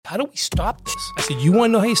how do we stop this? I said, you want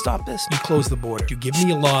to know how you stop this? You close the border. You give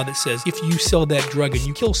me a law that says if you sell that drug and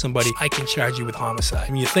you kill somebody, I can charge you with homicide.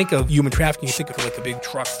 When you think of human trafficking, you think of like a big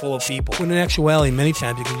truck full of people. When in actuality, many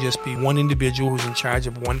times it can just be one individual who's in charge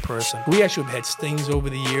of one person. We actually have had stings over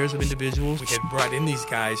the years of individuals. We had brought in these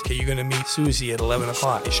guys. Okay, you're going to meet Susie at 11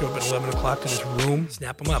 o'clock. They show up at 11 o'clock to this room,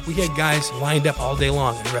 snap them up. We had guys lined up all day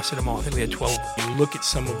long and arrested them all. I think we had 12. You look at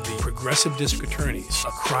some of the progressive district attorneys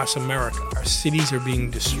across America. Our cities are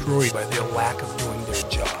being destroyed by their lack of doing their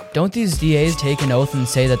job. Don't these DAs take an oath and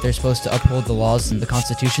say that they're supposed to uphold the laws and the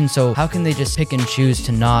Constitution? So how can they just pick and choose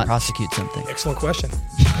to not prosecute something? Excellent question.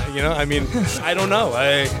 I don't know.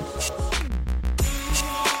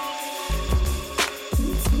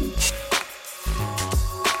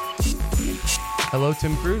 Hello,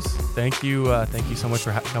 Tim Cruz. Thank you so much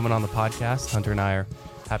for coming on the podcast. Hunter and I are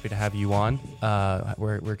happy to have you on.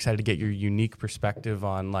 We're excited to get your unique perspective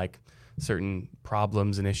on like certain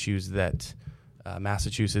problems and issues that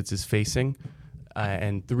Massachusetts is facing.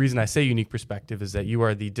 And the reason I say unique perspective is that you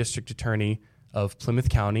are the district attorney of Plymouth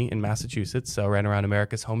County in Massachusetts, so right around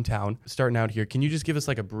America's hometown. Starting out here, can you just give us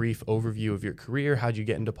like a brief overview of your career? How'd you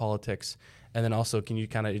get into politics? And then also, can you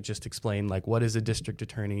kind of just explain like what is a district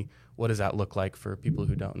attorney? What does that look like for people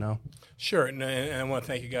who don't know? Sure, and I want to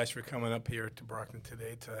thank you guys for coming up here to Brockton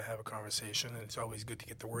today to have a conversation. And it's always good to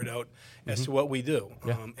get the word out as to what we do.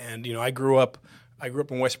 Yeah. I grew up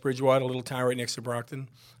in West Bridgewater, a little town right next to Brockton.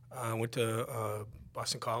 Went to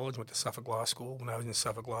Boston College, went to Suffolk Law School. When I was in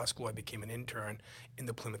Suffolk Law School, I became an intern in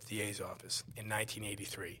the Plymouth DA's office in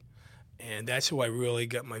 1983. And that's how I really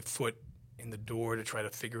got my foot in the door to try to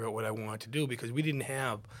figure out what I wanted to do, because we didn't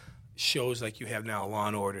have shows like you have now, Law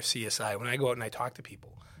and Order, CSI. When I go out and I talk to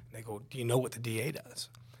people, and they go, do you know what the DA does?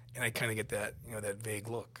 And I kind of get that, that vague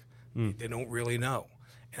look. They don't really know.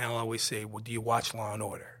 And I'll always say, well, do you watch Law and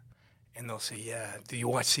Order? And they'll say, yeah. Do you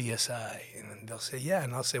watch CSI? And they'll say, yeah.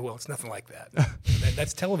 And I'll say, well, it's nothing like that.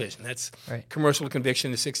 That's television. That's right. Commercial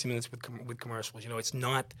conviction is 60 minutes with commercials. It's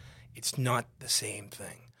not the same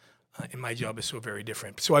thing. And my job is so very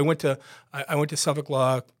different. So I went to Suffolk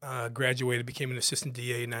Law, graduated, became an assistant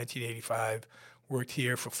DA in 1985. Worked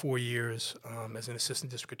here for 4 years as an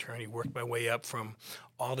assistant district attorney. Worked my way up from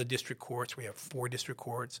all the district courts. We have 4 district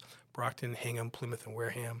courts: Brockton, Hingham, Plymouth, and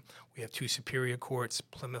Wareham. We have 2 superior courts: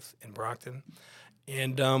 Plymouth and Brockton.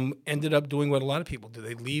 And ended up doing what a lot of people do.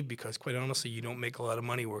 They leave because, quite honestly, you don't make a lot of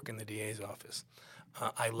money working in the DA's office.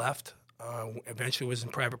 I left. Eventually was in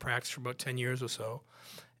private practice for about 10 years or so.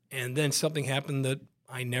 And then something happened that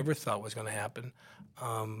I never thought was going to happen.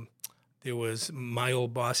 My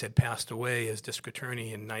old boss had passed away as district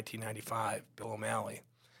attorney in 1995, Bill O'Malley,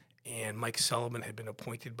 and Mike Sullivan had been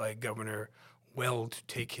appointed by Governor Weld to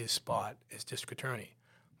take his spot as district attorney.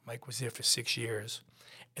 Mike was there for 6 years,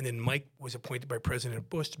 and then Mike was appointed by President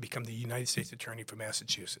Bush to become the United States Attorney for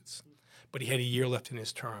Massachusetts. But he had a year left in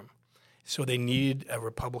his term. So they needed a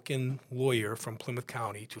Republican lawyer from Plymouth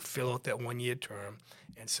County to fill out that 1-year term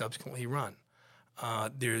and subsequently run.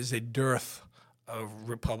 There's a dearth of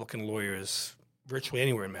Republican lawyers virtually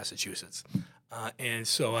anywhere in Massachusetts. And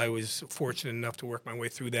so I was fortunate enough to work my way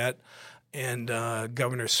through that. And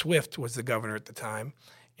Governor Swift was the governor at the time,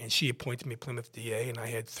 and she appointed me Plymouth DA, and I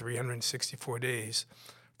had 364 days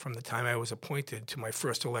from the time I was appointed to my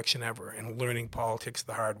first election ever, and learning politics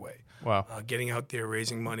the hard way. Wow. Getting out there,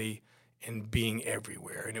 raising money, and being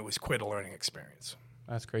everywhere. And it was quite a learning experience.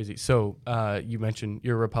 That's crazy. So you mentioned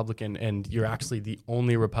you're a Republican, and you're actually the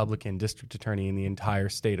only Republican district attorney in the entire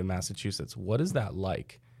state of Massachusetts. What is that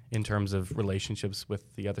like in terms of relationships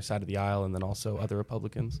with the other side of the aisle and then also other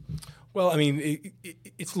Republicans? Well, I mean,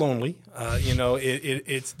 it's lonely. When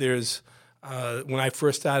I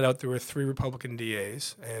first started out, there were 3 Republican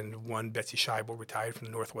DAs, and one, Betsy Scheibel, retired from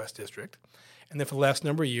the Northwest District. And then for the last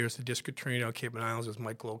number of years, the district attorney on Cape and Islands was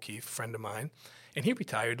Michael O'Keefe, a friend of mine, and he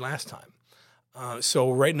retired last time. So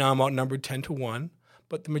right now I'm outnumbered 10-1,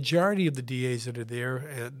 but the majority of the DAs that are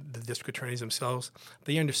there, the district attorneys themselves,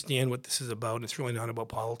 they understand what this is about, and it's really not about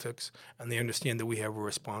politics, and they understand that we have a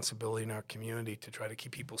responsibility in our community to try to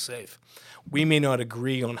keep people safe. We may not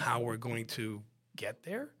agree on how we're going to get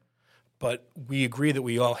there, but we agree that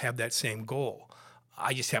we all have that same goal.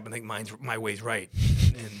 I just happen to think my way's right,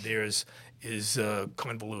 and theirs is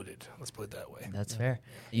convoluted. Let's put it that way. That's fair.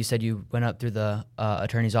 You said you went up through the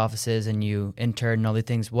attorney's offices and you interned and all these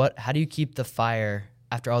things. How do you keep the fire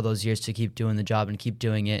after all those years to keep doing the job and keep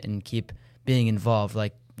doing it and keep being involved?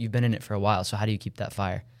 Like, you've been in it for a while, so how do you keep that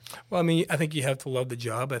fire? Well, I mean, I think you have to love the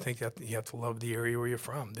job. I think that you have to love the area where you're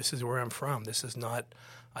from. This is where I'm from. This is not,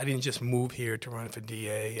 I didn't just move here to run for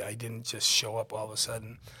DA. I didn't just show up all of a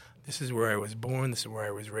sudden. This is where I was born. This is where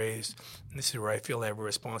I was raised. And this is where I feel I have a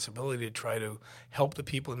responsibility to try to help the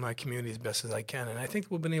people in my community as best as I can. And I think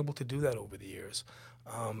we've been able to do that over the years.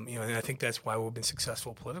 And I think that's why we've been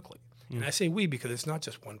successful politically. And I say we because it's not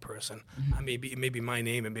just one person. It may be my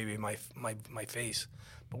name and maybe my face,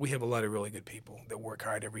 but we have a lot of really good people that work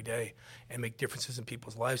hard every day and make differences in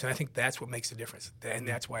people's lives. And I think that's what makes the difference, and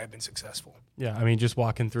that's why I've been successful. Yeah, I mean, just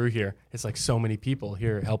walking through here, it's like so many people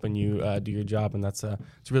here helping you do your job, and it's a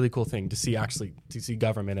really cool thing to see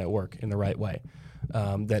government at work in the right way.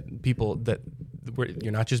 You're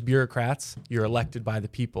not just bureaucrats; you're elected by the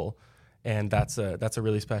people. And that's a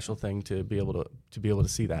really special thing to be able to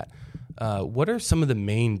see that. What are some of the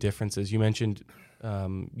main differences? You mentioned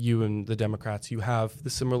you and the Democrats. You have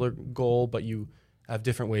the similar goal, but you have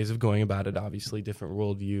different ways of going about it. Obviously, different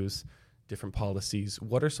worldviews, different policies.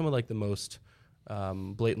 What are some of like the most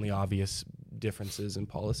blatantly obvious differences in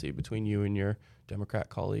policy between you and your Democrat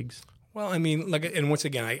colleagues? Well, I mean, and once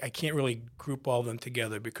again, I can't really group all of them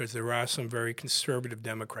together because there are some very conservative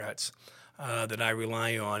Democrats that I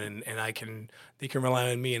rely on, and they can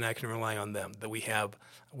rely on me, and I can rely on them. That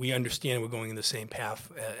we understand we're going in the same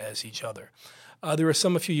path as each other. There were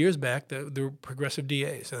some a few years back that were progressive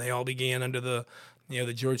DAs, and they all began under the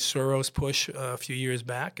George Soros push a few years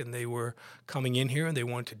back, and they were coming in here and they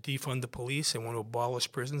wanted to defund the police, they want to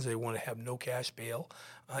abolish prisons, they want to have no cash bail.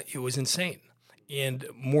 It was insane, and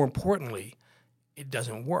more importantly, it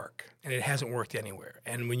doesn't work, and it hasn't worked anywhere.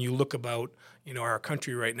 And when you look about our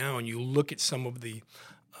country right now, and you look at some of the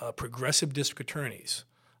progressive district attorneys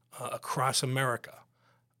across America,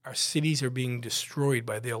 our cities are being destroyed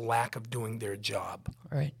by their lack of doing their job.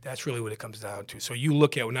 Right. That's really what it comes down to. So you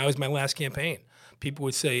look at when I was my last campaign, people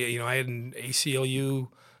would say, I had an ACLU,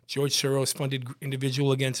 George Soros funded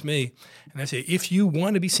individual against me. And I say, if you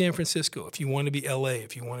want to be San Francisco, if you want to be LA,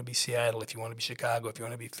 if you want to be Seattle, if you want to be Chicago, if you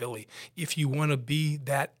want to be Philly, if you want to be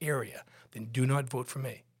that area, then do not vote for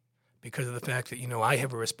me. Because of the fact that, I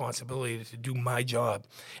have a responsibility to do my job.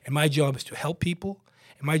 And my job is to help people.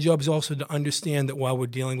 And my job is also to understand that while we're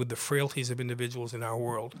dealing with the frailties of individuals in our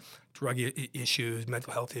world, drug issues,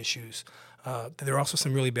 mental health issues, that there are also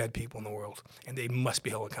some really bad people in the world, and they must be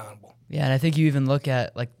held accountable. Yeah, and I think you even look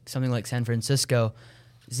at like something like San Francisco.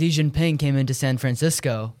 Xi Jinping came into San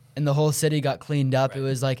Francisco, and the whole city got cleaned up. Right.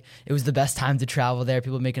 It was the best time to travel there.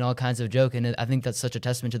 People making all kinds of jokes, and I think that's such a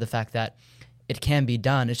testament to the fact that it can be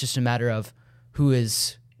done. It's just a matter of who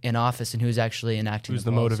is in office and who's actually enacting. Who's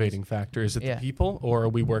the motivating factor? Is it the people, or are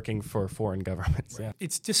we working for foreign governments? Right. Yeah.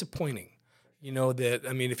 It's disappointing,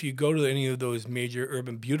 if you go to any of those major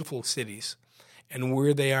urban beautiful cities and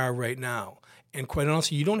where they are right now, and quite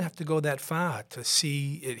honestly, you don't have to go that far to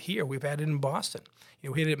see it here. We've had it in Boston.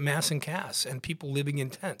 We had it at Mass and Cass, and people living in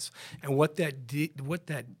tents. And what that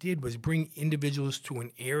did was bring individuals to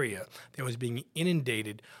an area that was being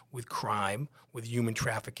inundated with crime, with human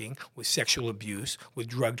trafficking, with sexual abuse, with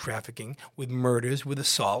drug trafficking, with murders, with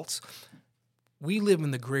assaults. We live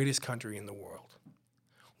in the greatest country in the world.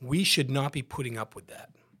 We should not be putting up with that.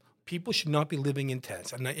 People should not be living in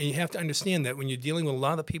tents. And you have to understand that when you're dealing with a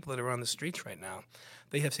lot of the people that are on the streets right now,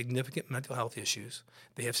 they have significant mental health issues.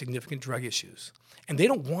 They have significant drug issues. And they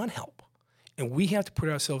don't want help. And we have to put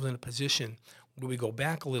ourselves in a position where we go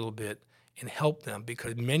back a little bit and help them,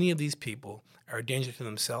 because many of these people are a danger to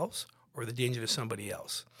themselves or the danger to somebody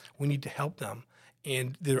else. We need to help them.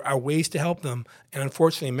 And there are ways to help them. And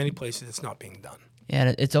unfortunately, in many places, it's not being done. Yeah,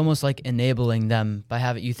 and it's almost like enabling them by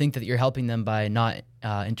having. You think that you're helping them by not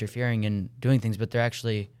interfering and doing things, but they're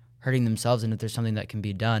actually hurting themselves. And if there's something that can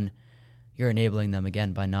be done, you're enabling them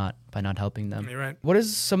again by not helping them. You're right. What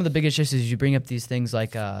is some of the biggest issues? You bring up these things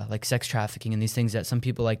like sex trafficking and these things that some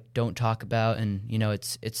people don't talk about, and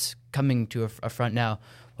it's coming to a front now.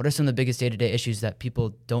 What are some of the biggest day-to-day issues that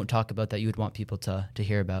people don't talk about that you would want people to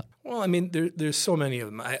hear about? Well, there's so many of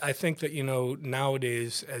them. I think that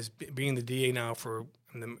nowadays, as being the DA now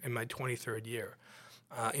in my 23rd year,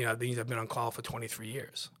 I've been on call for 23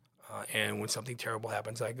 years, and when something terrible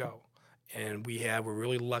happens, I go. And we're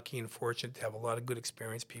really lucky and fortunate to have a lot of good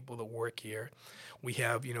experienced people that work here. We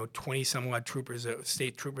have 20 some odd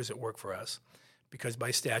state troopers that work for us, because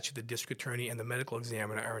by statute the district attorney and the medical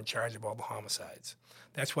examiner are in charge of all the homicides.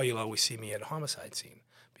 That's why you'll always see me at a homicide scene,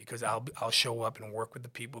 because I'll show up and work with the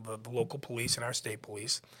people, the local police and our state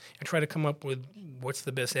police, and try to come up with what's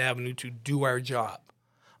the best avenue to do our job,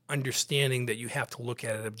 understanding that you have to look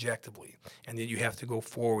at it objectively and that you have to go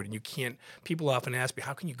forward. And you can't, people often ask me,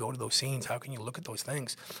 how can you go to those scenes? How can you look at those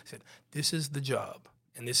things? I said, this is the job,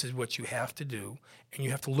 and this is what you have to do, and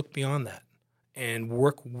you have to look beyond that. and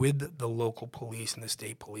work with the local police and the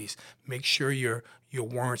state police. Make sure your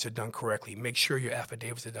warrants are done correctly. Make sure your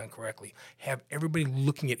affidavits are done correctly. Have everybody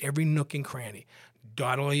looking at every nook and cranny.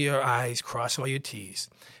 Dot all your I's, cross all your T's.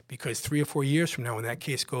 Because 3 or 4 years from now, when that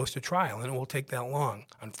case goes to trial, and it will take that long,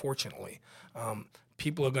 unfortunately,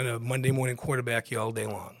 people are going to Monday morning quarterback you all day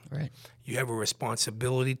long. Right. You have a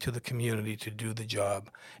responsibility to the community to do the job,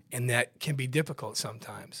 and that can be difficult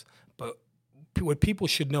sometimes. But what people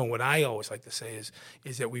should know, what I always like to say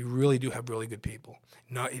is that we really do have really good people.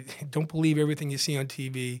 Don't believe everything you see on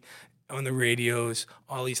TV, on the radios,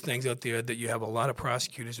 all these things out there that you have a lot of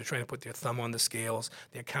prosecutors who are trying to put their thumb on the scales.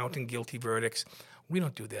 They're counting guilty verdicts. We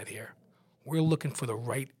don't do that here. We're looking for the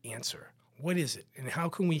right answer. What is it? And how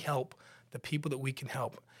can we help the people that we can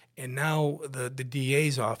help? And now the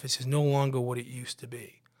DA's office is no longer what it used to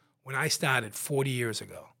be. When I started 40 years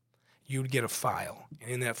ago, you would get a file,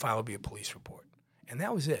 and in that file would be a police report. And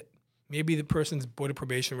that was it. Maybe the person's board of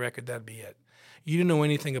probation record, that'd be it. You didn't know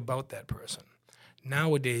anything about that person.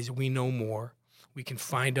 Nowadays, we know more. We can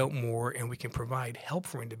find out more, and we can provide help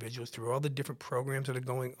for individuals through all the different programs that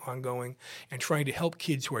are ongoing, and trying to help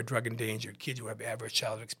kids who are drug endangered, kids who have adverse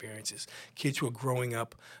childhood experiences, kids who are growing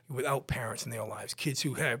up without parents in their lives, kids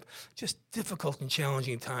who have just difficult and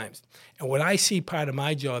challenging times. And what I see part of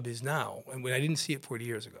my job is now, and when I didn't see it 40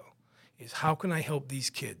 years ago, is how can I help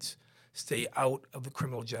these kids stay out of the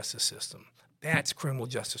criminal justice system? That's criminal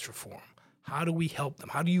justice reform. How do we help them?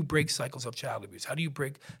 How do you break cycles of child abuse? How do you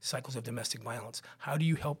break cycles of domestic violence? How do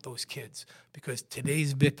you help those kids? Because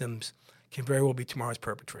today's victims can very well be tomorrow's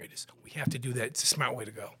perpetrators. We have to do that. It's a smart way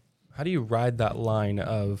to go. How do you ride that line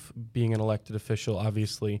of being an elected official,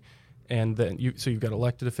 obviously, and then you've got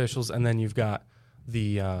elected officials, and then you've got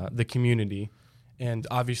the community, and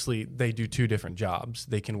obviously they do two different jobs.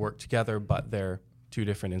 They can work together, but they're two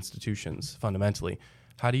different institutions fundamentally.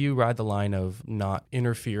 How do you ride the line of not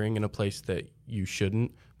interfering in a place that you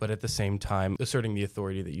shouldn't, but at the same time asserting the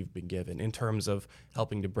authority that you've been given in terms of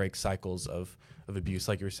helping to break cycles of abuse?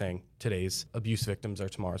 Like you were saying, today's abuse victims are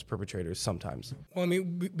tomorrow's perpetrators sometimes. Well, I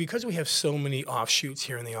mean, because we have so many offshoots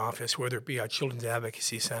here in the office, whether it be our Children's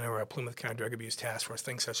Advocacy Center or our Plymouth County Drug Abuse Task Force,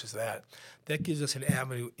 things such as that, that gives us an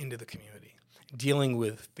avenue into the community. Dealing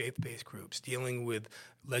with faith-based groups, dealing with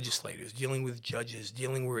legislators, dealing with judges,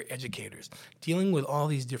 dealing with educators, dealing with all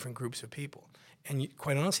these different groups of people. And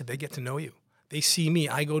quite honestly, they get to know you. They see me.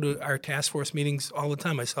 I go to our task force meetings all the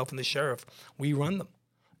time, myself and the sheriff. We run them.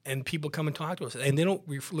 And people come and talk to us. And they don't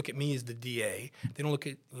look at me as the DA. They don't look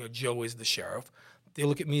at Joe as the sheriff. They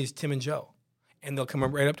look at me as Tim and Joe. And they'll come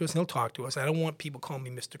right up to us and they'll talk to us. I don't want people calling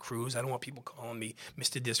me Mr. Cruz. I don't want people calling me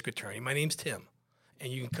Mr. District Attorney. My name's Tim.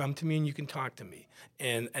 And you can come to me and you can talk to me.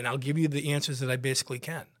 And I'll give you the answers that I basically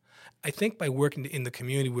can. I think by working in the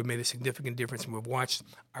community, we've made a significant difference, and we've watched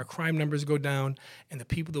our crime numbers go down, and the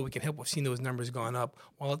people that we can help, we've seen those numbers gone up,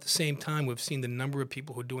 while at the same time, we've seen the number of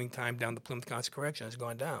people who are doing time down the Plymouth Council Correction has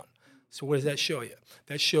gone down. So what does that show you?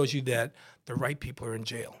 That shows you that the right people are in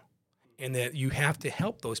jail, and that you have to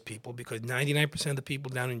help those people because 99% of the people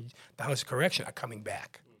down in the House of Correction are coming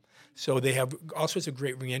back. So they have all sorts of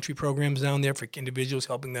great reentry programs down there for individuals,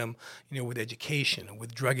 helping them, with education and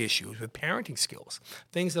with drug issues, with parenting skills,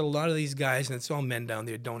 things that a lot of these guys, and it's all men down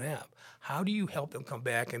there, don't have. How do you help them come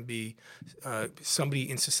back and be somebody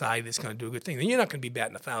in society that's going to do a good thing? And you're not going to be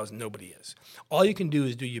batting 1,000. Nobody is. All you can do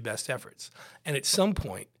is do your best efforts. And at some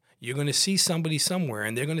point, you're going to see somebody somewhere,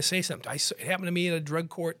 and they're going to say something. It happened to me at a drug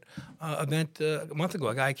court event a month ago.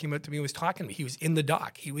 A guy came up to me and was talking to me. He was in the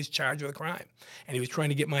dock. He was charged with a crime, and he was trying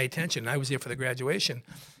to get my attention. And I was there for the graduation,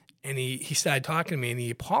 and he started talking to me, and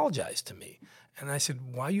he apologized to me. And I said,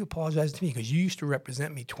 why are you apologizing to me? Because you used to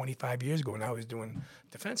represent me 25 years ago when I was doing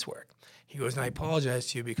defense work. He goes, and I apologize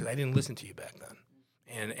to you because I didn't listen to you back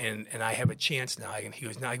then. And I have a chance now. And he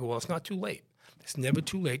goes, now I go, well, it's not too late. It's never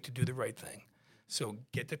too late to do the right thing. So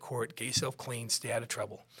get to court, get yourself clean, stay out of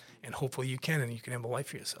trouble, and hopefully you can, and you can have a life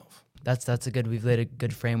for yourself. We've laid a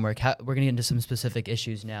good framework. We're going to get into some specific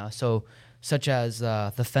issues now. So, such as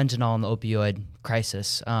the fentanyl and the opioid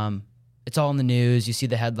crisis. It's all in the news. You see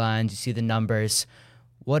the headlines, you see the numbers.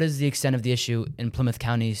 What is the extent of the issue in Plymouth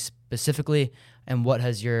County specifically, and what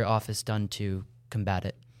has your office done to combat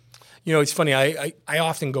it? It's funny. I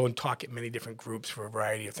often go and talk at many different groups for a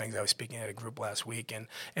variety of things. I was speaking at a group last week, and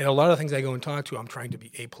a lot of things I go and talk to, I'm trying to be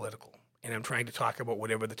apolitical, and I'm trying to talk about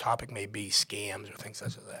whatever the topic may be, scams or things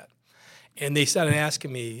such as that. And they started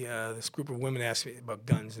asking me, this group of women asked me about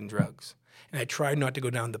guns and drugs, and I tried not to go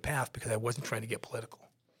down the path because I wasn't trying to get political.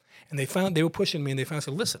 And they were pushing me, and they said,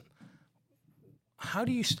 listen, how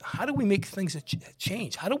do we make things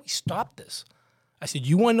change? How do we stop this? I said,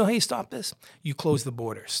 you want to know how you stop this? You close the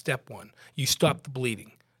border. Step one. You stop the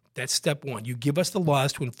bleeding. That's step one. You give us the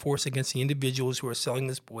laws to enforce against the individuals who are selling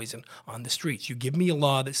this poison on the streets. You give me a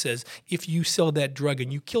law that says if you sell that drug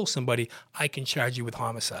and you kill somebody, I can charge you with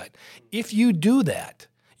homicide. If you do that,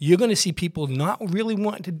 you're going to see people not really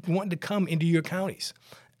wanting to come into your counties.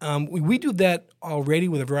 We do that already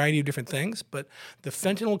with a variety of different things, but the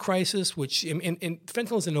fentanyl crisis, which and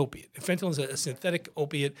fentanyl is an opiate. Fentanyl is a synthetic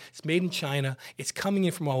opiate. It's made in China. It's coming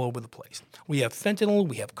in from all over the place. We have fentanyl,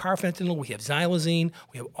 we have carfentanil, we have xylazine,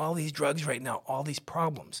 we have all these drugs right now, all these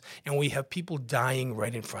problems, and we have people dying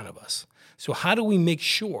right in front of us. So how do we make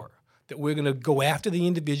sure that we're going to go after the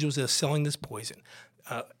individuals that are selling this poison?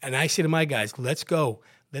 And I say to my guys, let's go.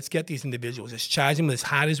 Let's get these individuals. Let's charge them as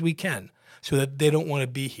hard as we can, so that they don't want to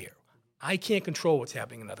be here. I can't control what's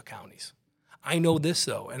happening in other counties. I know this,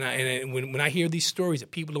 though, and when I hear these stories that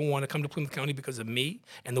people don't want to come to Plymouth County because of me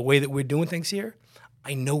and the way that we're doing things here,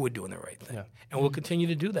 I know we're doing the right thing, and we'll continue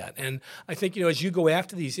to do that. And I think, as you go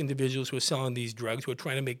after these individuals who are selling these drugs, who are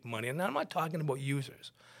trying to make money, and I'm not talking about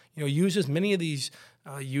users. Users, many of these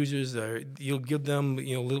users, you'll give them,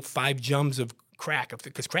 little 5 jums of crack,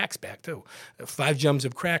 because crack's back too. 5 jums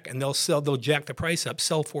of crack, and they'll jack the price up,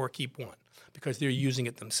 sell 4, keep 1. Because they're using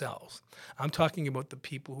it themselves. I'm talking about the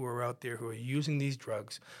people who are out there who are using these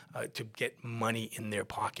drugs to get money in their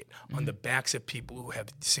pocket on the backs of people who have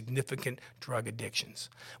significant drug addictions.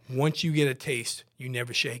 Once you get a taste, you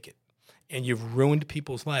never shake it. And you've ruined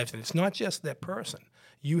people's lives. And it's not just that person.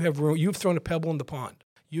 You've thrown a pebble in the pond.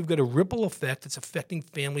 You've got a ripple effect that's affecting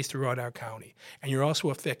families throughout our county. And you're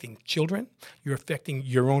also affecting children. You're affecting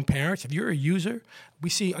your own parents. If you're a user, we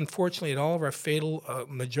see, unfortunately, at all of our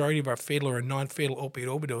majority of our fatal or non-fatal opiate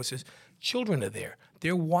overdoses, children are there.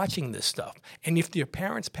 They're watching this stuff. And if their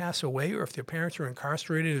parents pass away or if their parents are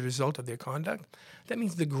incarcerated as a result of their conduct, that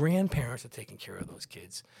means the grandparents are taking care of those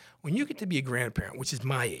kids. When you get to be a grandparent, which is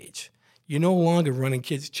my age, you're no longer running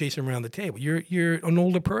kids, chasing around the table. You're an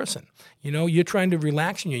older person. You're trying to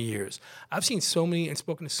relax in your years. I've seen so many and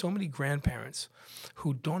spoken to so many grandparents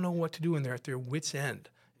who don't know what to do, and they're at their wits' end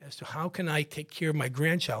as to how can I take care of my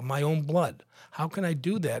grandchild, my own blood? How can I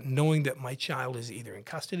do that knowing that my child is either in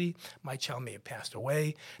custody, my child may have passed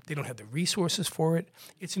away, they don't have the resources for it?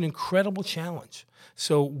 It's an incredible challenge.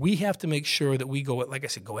 So we have to make sure that we go, like I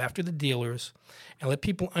said, go after the dealers and let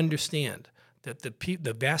people understand that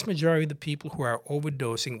the vast majority of the people who are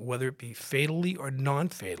overdosing, whether it be fatally or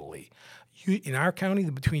non-fatally, in our county,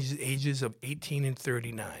 between the ages of 18 and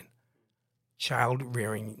 39,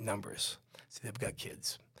 child-rearing numbers. So they've got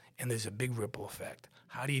kids. And there's a big ripple effect.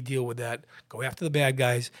 How do you deal with that? Go after the bad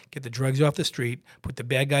guys, get the drugs off the street, put the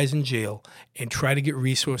bad guys in jail, and try to get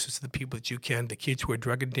resources to the people that you can, the kids who are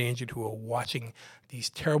drug endangered, who are watching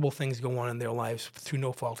these terrible things go on in their lives through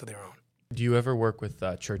no fault of their own. Do you ever work with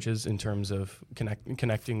churches in terms of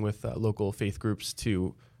connecting with local faith groups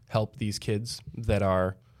to help these kids that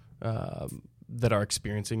are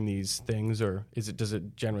experiencing these things, or does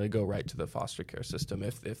it generally go right to the foster care system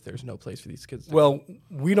if there's no place for these kids? Well,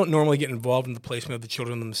 we don't normally get involved in the placement of the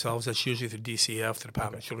children themselves. That's usually through DCF, the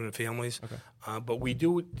Department of Children and Families. Okay. But we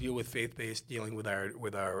do deal with faith-based dealing with our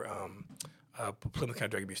Plymouth County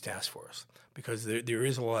Drug Abuse Task Force, because there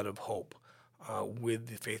is a lot of hope with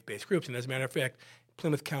the faith-based groups. And as a matter of fact,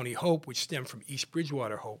 Plymouth County Hope, which stemmed from East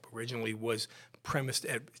Bridgewater Hope, originally was premised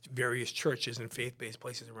at various churches and faith-based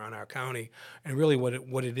places around our county. And really what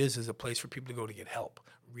it is a place for people to go to get help,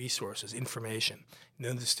 resources, information. And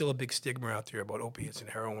then there's still a big stigma out there about opiates and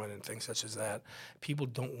heroin and things such as that. People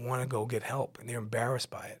don't want to go get help, and they're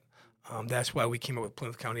embarrassed by it. That's why we came up with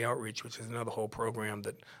Plymouth County Outreach, which is another whole program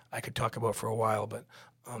that I could talk about for a while. But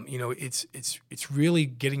it's really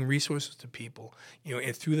getting resources to people,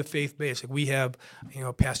 and through the faith-based. Like we have,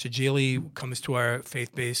 Pastor Jaylee comes to our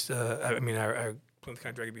faith-based, our Plymouth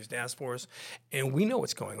County Drug Abuse Task Force, and we know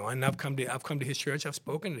what's going on. And I've come to his church. I've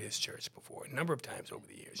spoken to his church before a number of times over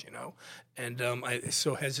the years, And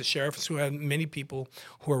so has the sheriff. So have many people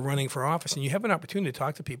who are running for office, and you have an opportunity to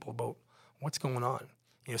talk to people about what's going on.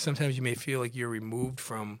 Sometimes you may feel like you're removed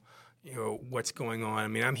from, what's going on. I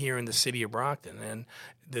mean, I'm here in the city of Brockton, and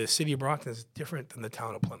the city of Brockton is different than the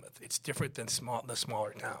town of Plymouth. It's different than the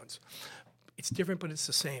smaller towns. It's different, but it's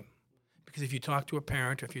the same. Because if you talk to a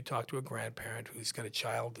parent or if you talk to a grandparent who's got a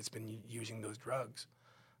child that's been using those drugs,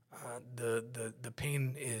 the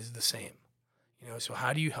pain is the same. So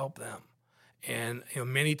how do you help them? And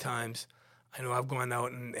many times, I know I've gone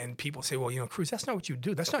out and people say, well, Cruz, that's not what you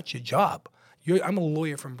do. That's not your job. I'm a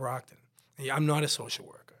lawyer from Brockton. I'm not a social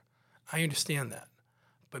worker. I understand that.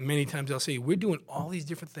 But many times I'll say, we're doing all these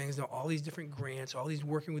different things, all these different grants, all these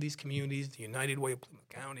working with these communities, the United Way of Plymouth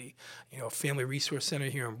County, Family Resource Center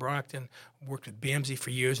here in Brockton, worked with BAMSI for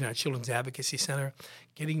years in our Children's Advocacy Center,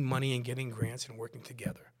 getting money and getting grants and working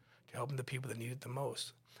together to help the people that need it the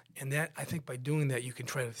most. And that, I think by doing that, you can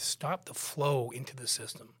try to stop the flow into the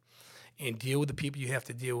system and deal with the people you have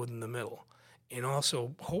to deal with in the middle. And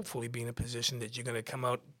also, hopefully, be in a position that you're going to come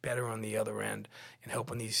out better on the other end and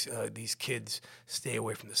helping these kids stay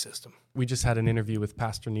away from the system. We just had an interview with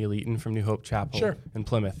Pastor Neil Eaton from New Hope Chapel in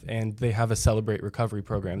Plymouth, and they have a Celebrate Recovery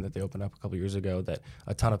program that they opened up a couple years ago that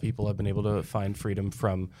a ton of people have been able to find freedom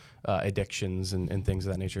from addictions and things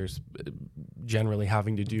of that nature, generally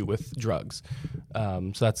having to do with drugs.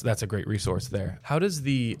 So that's a great resource there. How does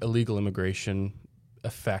the illegal immigration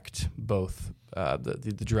affect both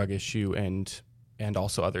the drug issue and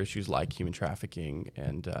also other issues like human trafficking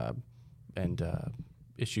and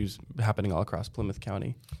issues happening all across Plymouth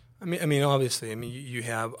County? Obviously, you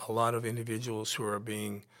have a lot of individuals who are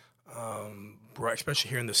being brought, especially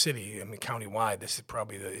here in the city. Countywide, this is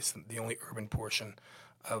probably the only urban portion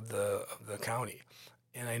of the county.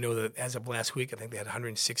 And I know that as of last week, I think they had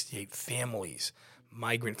 168 families,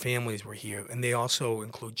 migrant families, were here, and they also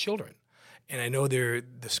include children. And I know the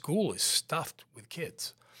school is stuffed with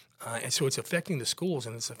kids. And so it's affecting the schools,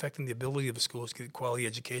 and it's affecting the ability of the schools to get quality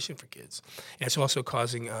education for kids. And it's also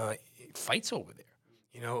causing fights over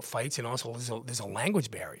there, fights, and also there's a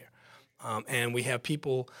language barrier. And we have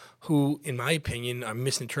people who, in my opinion, are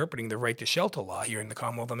misinterpreting the right to shelter law here in the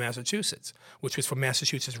Commonwealth of Massachusetts, which was for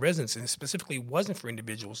Massachusetts residents and specifically wasn't for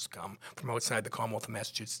individuals to come from outside the Commonwealth of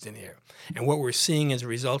Massachusetts in here. And what we're seeing as a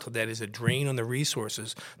result of that is a drain on the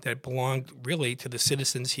resources that belonged really to the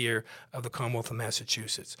citizens here of the Commonwealth of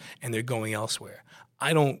Massachusetts, and they're going elsewhere.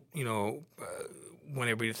 I don't, want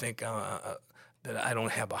everybody to think that I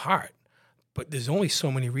don't have a heart. But there's only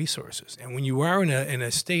so many resources. And when you are in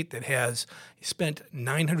a state that has spent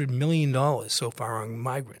 $900 million so far on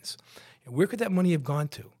migrants, where could that money have gone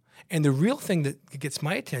to? And the real thing that gets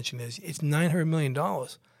my attention is it's $900 million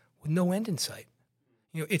with no end in sight.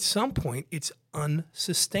 At some point, it's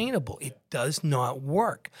unsustainable. It does not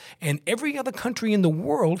work. And every other country in the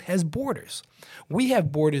world has borders. We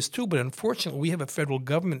have borders too, but unfortunately, we have a federal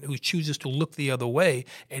government who chooses to look the other way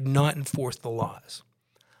and not enforce the laws.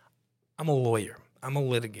 I'm a lawyer. I'm a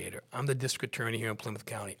litigator. I'm the district attorney here in Plymouth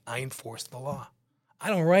County. I enforce the law. I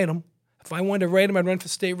don't write them. If I wanted to write them, I'd run for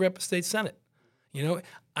state rep or state senate.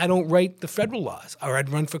 I don't write the federal laws, or I'd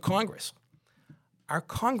run for Congress. Our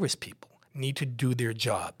Congress people need to do their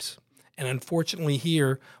jobs. And unfortunately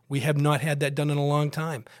here, we have not had that done in a long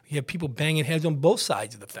time. We have people banging heads on both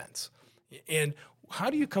sides of the fence. And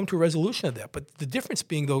how do you come to a resolution of that? But the difference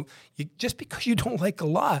being, though, just because you don't like the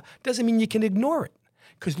law doesn't mean you can ignore it.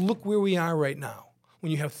 Because look where we are right now,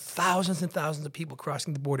 when you have thousands and thousands of people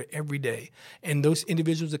crossing the border every day, and those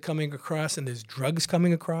individuals are coming across, and there's drugs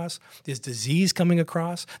coming across, there's disease coming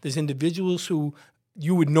across, there's individuals who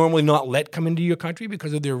you would normally not let come into your country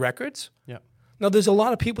because of their records. Yeah. Now, there's a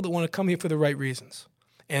lot of people that want to come here for the right reasons,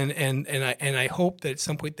 and I hope that at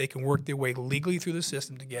some point they can work their way legally through the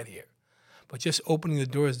system to get here. But just opening the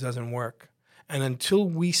doors doesn't work. And until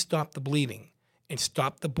we stop the bleeding and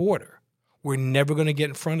stop the border, we're never going to get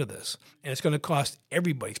in front of this, and it's going to cost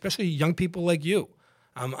everybody, especially young people like you.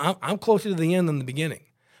 I'm closer to the end than the beginning,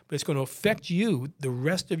 but it's going to affect you the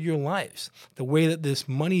rest of your lives, the way that this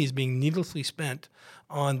money is being needlessly spent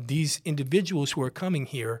on these individuals who are coming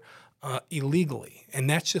here illegally, and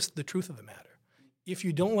that's just the truth of the matter. If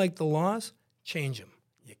you don't like the laws, change them.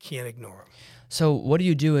 You can't ignore them. So what do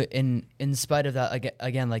you do in spite of that?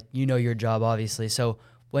 Again, like your job, obviously, so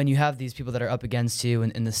when you have these people that are up against you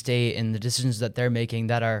in the state and the decisions that they're making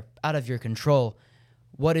that are out of your control,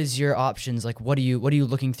 what is your options? Like, what are you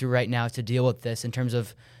looking through right now to deal with this in terms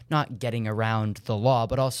of not getting around the law,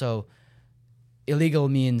 but also illegal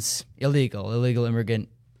means illegal. Illegal immigrant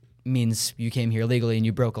means you came here illegally and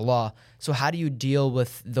you broke a law. So how do you deal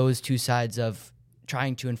with those two sides of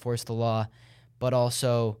trying to enforce the law, but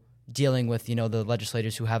also dealing with, the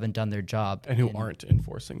legislators who haven't done their job and who aren't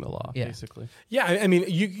enforcing the law, basically? Yeah,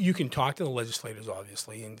 you can talk to the legislators,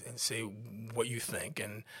 obviously, and say what you think.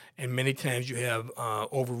 And many times you have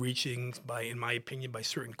overreaching in my opinion, by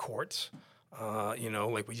certain courts.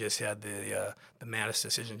 Like we just had the Mattis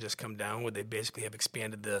decision just come down, where they basically have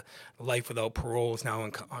expanded the life without parole is now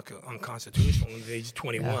unconstitutional at age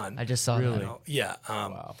 21. Yeah, I just saw that.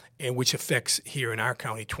 Wow. And which affects here in our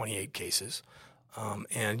county 28 cases.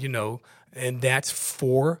 And that's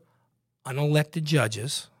 4 unelected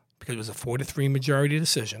judges, because it was a 4-3 majority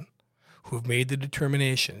decision, who have made the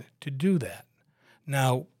determination to do that.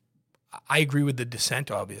 Now, I agree with the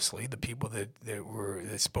dissent, obviously, the people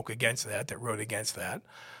that spoke against that wrote against that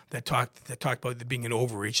talked about there being an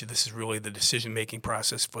overreach. This is really the decision-making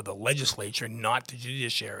process for the legislature, not the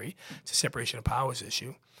judiciary. It's a separation of powers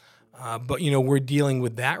issue. But, we're dealing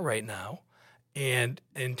with that right now and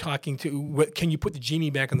talking to, can you put the genie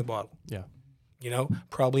back in the bottle? Yeah.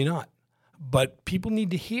 Probably not. But people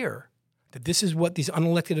need to hear that this is what these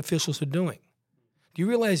unelected officials are doing. Do you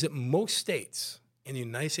realize that most states in the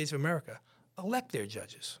United States of America elect their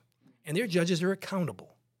judges, and their judges are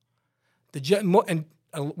accountable?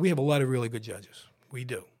 We have a lot of really good judges. We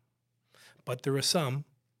do. But there are some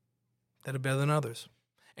that are better than others.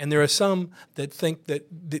 And there are some that think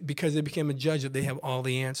that because they became a judge that they have all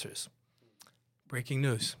the answers. Breaking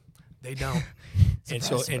news. They don't.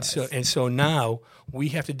 So now we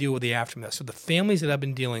have to deal with the aftermath. So the families that I've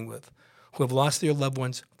been dealing with who have lost their loved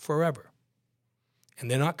ones forever, and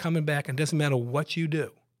they're not coming back, and it doesn't matter what you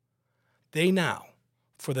do, they now,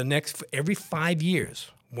 for every 5 years,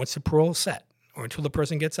 once the parole is set, or until the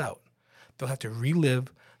person gets out, they'll have to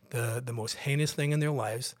relive the most heinous thing in their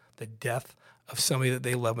lives, the death of somebody that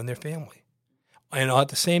they love in their family. And at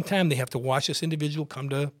the same time, they have to watch this individual come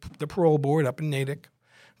to the parole board up in Natick,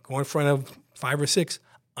 go in front of 5 or 6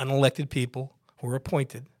 unelected people who are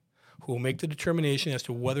appointed, who will make the determination as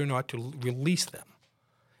to whether or not to release them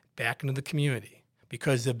back into the community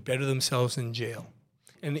because they've bettered themselves in jail.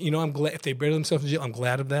 And, I'm glad if they better themselves in jail, I'm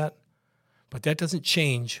glad of that. But that doesn't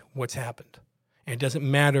change what's happened. And it doesn't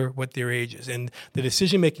matter what their age is. And the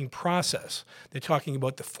decision-making process, they're talking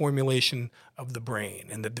about the formulation of the brain,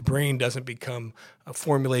 and that the brain doesn't become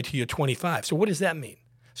formulated till you're 25. So what does that mean?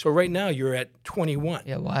 So right now you're at 21.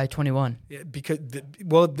 Yeah, why 21? Yeah,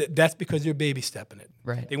 that's because they're baby stepping it.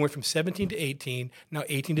 Right. They went from 17 to 18, now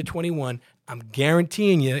 18 to 21. I'm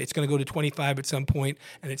guaranteeing you it's going to go to 25 at some point,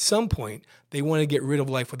 and at some point they want to get rid of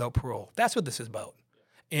life without parole. That's what this is about.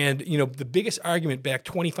 And, the biggest argument back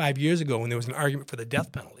 25 years ago when there was an argument for the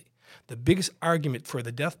death penalty, the biggest argument for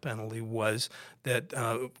the death penalty was that,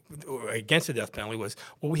 or against the death penalty was,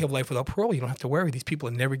 well, we have life without parole. You don't have to worry. These people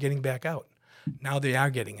are never getting back out. Now they are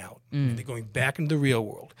getting out. They're going back into the real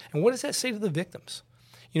world. And what does that say to the victims?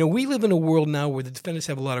 We live in a world now where the defendants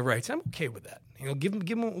have a lot of rights. I'm okay with that. Give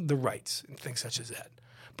them the rights and things such as that.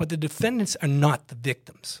 But the defendants are not the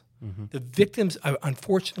victims. Mm-hmm. The victims are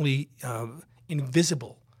unfortunately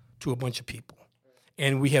invisible to a bunch of people.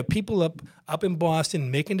 And we have people up in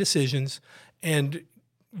Boston making decisions and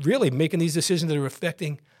really making these decisions that are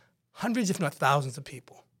affecting hundreds, if not thousands of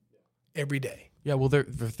people every day. Yeah, well,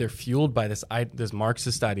 they're fueled by this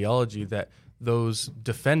Marxist ideology that those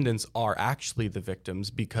defendants are actually the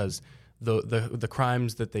victims because the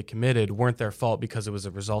crimes that they committed weren't their fault because it was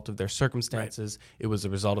a result of their circumstances. Right. It was a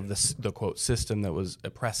result of the quote system that was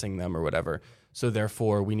oppressing them or whatever. So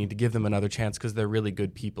therefore, we need to give them another chance because they're really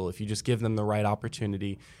good people. If you just give them the right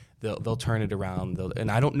opportunity, they'll turn it around. And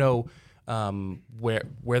I don't know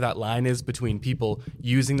where that line is between people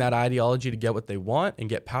using that ideology to get what they want and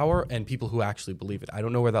get power and people who actually believe it. I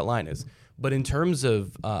don't know where that line is. But in terms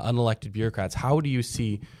of unelected bureaucrats, how do you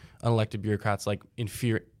see unelected bureaucrats like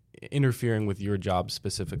interfering with your job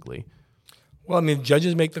specifically? Well,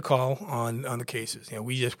 judges make the call on the cases.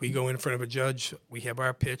 We go in front of a judge, we have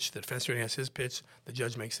our pitch, the defense attorney has his pitch, the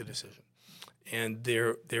judge makes the decision, and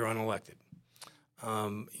they're unelected.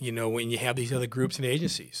 When you have these other groups and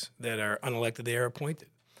agencies that are unelected, they are appointed.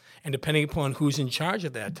 And depending upon who's in charge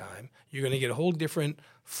at that time, you're going to get a whole different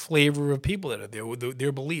flavor of people that are there with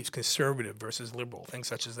their beliefs, conservative versus liberal, things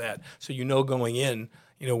such as that. So going in,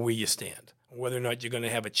 where you stand, whether or not you're going to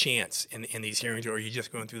have a chance in these hearings or you're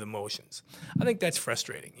just going through the motions. I think that's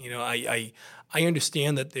frustrating. I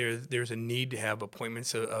understand that there's a need to have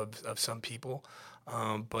appointments of some people,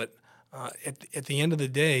 but at the end of the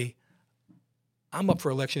day, I'm up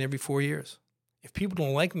for election every 4 years. If people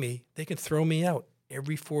don't like me, they can throw me out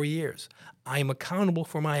every 4 years. I am accountable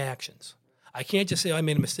for my actions. I can't just say I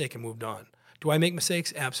made a mistake and moved on. Do I make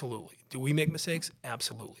mistakes? Absolutely. Do we make mistakes?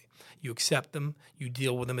 Absolutely. You accept them, you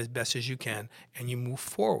deal with them as best as you can, and you move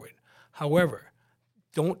forward. However,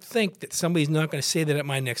 don't think that somebody's not going to say that at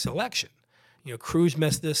my next election. Cruz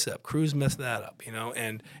messed this up, Cruz messed that up,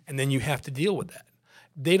 and then you have to deal with that.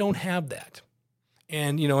 They don't have that.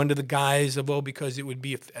 And, under the guise of, because it would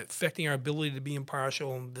be affecting our ability to be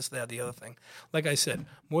impartial and this, that, the other thing. Like I said,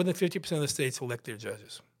 more than 50% of the states elect their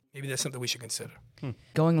judges. Maybe that's something we should consider.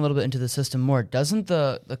 Going a little bit into the system more, doesn't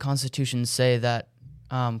the Constitution say that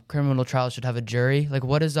criminal trials should have a jury? Like,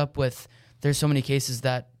 what is up with, there's so many cases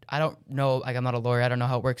that I don't know, I'm not a lawyer, I don't know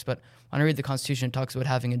how it works, but when I read the Constitution, it talks about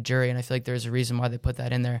having a jury, and I feel like there's a reason why they put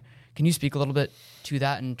that in there. Can you speak a little bit to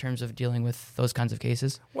that in terms of dealing with those kinds of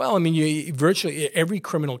cases? Well, I mean, virtually every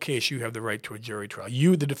criminal case, you have the right to a jury trial.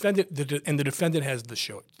 You, the defendant, and the defendant has the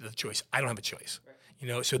choice. I don't have a choice.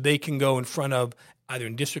 So they can go in front of either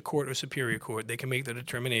in district court or superior court. They can make the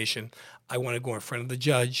determination. I want to go in front of the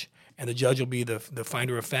judge, and the judge will be the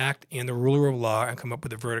finder of fact and the ruler of law and come up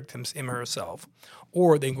with a verdict him or herself.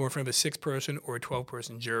 Or they can go in front of a 6-person or a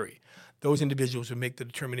 12-person jury. Those individuals would make the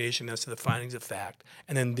determination as to the findings of fact,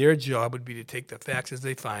 and then their job would be to take the facts as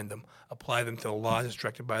they find them, apply them to the laws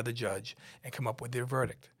instructed by the judge, and come up with their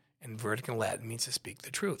verdict. And verdict in Latin means to speak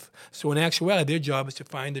the truth. So in actuality, their job is to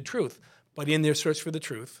find the truth. But in their search for the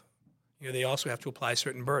truth, they also have to apply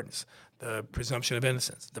certain burdens. The presumption of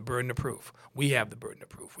innocence, the burden of proof. We have the burden of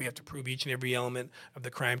proof. We have to prove each and every element of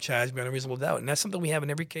the crime charged beyond a reasonable doubt. And that's something we have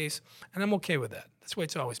in every case, and I'm okay with that. That's the way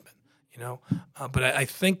it's always been, But I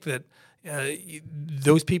think that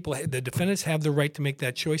those people, the defendants have the right to make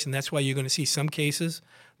that choice, and that's why you're going to see some cases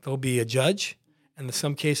there'll be a judge, and in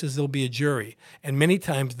some cases there'll be a jury. And many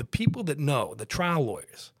times the people that know, the trial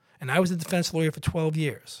lawyers, and I was a defense lawyer for 12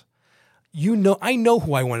 years, I know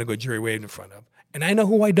who I want to go jury weighted in front of, and I know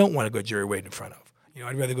who I don't want to go jury weighted in front of.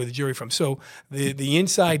 I'd rather go to the jury from. So the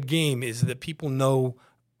inside game is that people know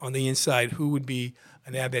on the inside who would be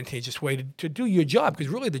an advantageous way to do your job,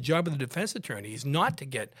 because really the job of the defense attorney is not to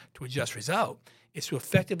get to a just result. It's to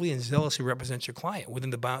effectively and zealously represent your client within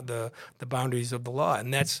the boundaries of the law.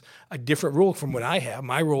 And that's a different rule from what I have.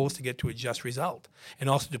 My role is to get to a just result and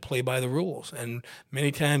also to play by the rules. And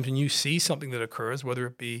many times when you see something that occurs, whether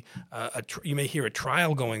it be you may hear a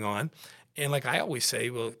trial going on, and like I always say,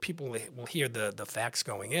 well, people will hear the facts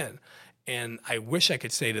going in. And I wish I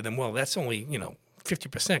could say to them, well, that's only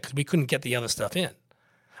 50% because we couldn't get the other stuff in.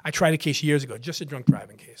 I tried a case years ago, just a drunk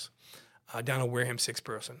driving case, down in Wareham,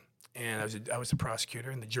 6-person. And I was the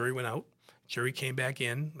prosecutor, and the jury went out. Jury came back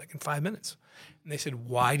in like in 5 minutes. And they said,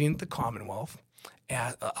 why didn't the Commonwealth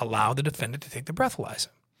allow the defendant to take the breathalyzer?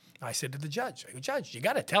 I said to the judge, Judge, you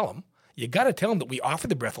got to tell him. You got to tell him that we offered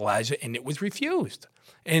the breathalyzer and it was refused.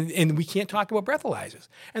 And we can't talk about breathalyzers.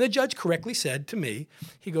 And the judge correctly said to me,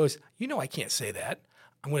 he goes, I can't say that.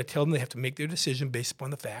 I'm going to tell them they have to make their decision based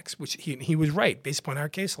upon the facts, which he was right, based upon our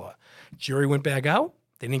case law. Jury went back out.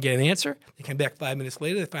 They didn't get an answer. They came back 5 minutes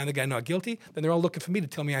later. They found the guy not guilty. Then they're all looking for me to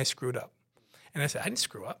tell me I screwed up. And I said, I didn't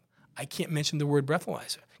screw up. I can't mention the word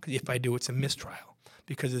breathalyzer because if I do, it's a mistrial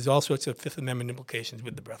because there's all sorts of Fifth Amendment implications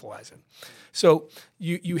with the breathalyzer. So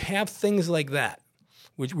you have things like that,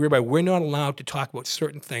 whereby we're not allowed to talk about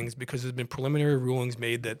certain things because there's been preliminary rulings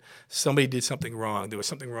made that somebody did something wrong. There was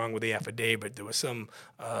something wrong with the affidavit. There was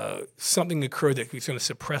something occurred that was going to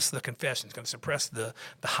suppress the confession. It's going to suppress the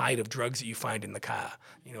height of drugs that you find in the car,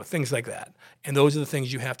 things like that. And those are the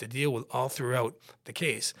things you have to deal with all throughout the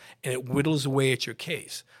case. And it whittles away at your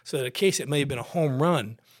case. So that a case that may have been a home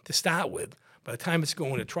run to start with, by the time it's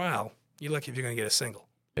going to trial, you're lucky if you're going to get a single.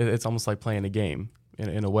 It's almost like playing a game.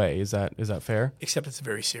 In a way, is that fair? Except it's a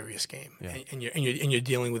very serious game, yeah. and you're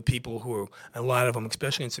dealing with people who are, a lot of them,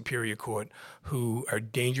 especially in Superior Court, who are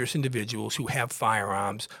dangerous individuals who have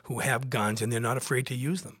firearms, who have guns, and they're not afraid to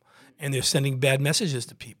use them, and they're sending bad messages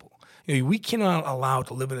to people. We cannot allow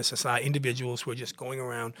to live in a society individuals who are just going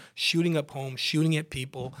around shooting up homes, shooting at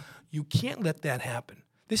people. You can't let that happen.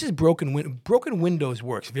 This is broken windows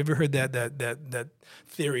works. Have you ever heard that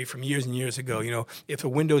theory from years and years ago? If a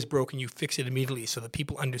window's broken, you fix it immediately so that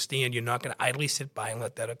people understand you're not going to idly sit by and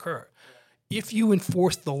let that occur. If you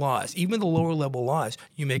enforce the laws, even the lower level laws,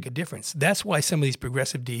 you make a difference. That's why some of these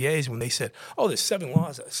progressive DAs, when they said, there's 7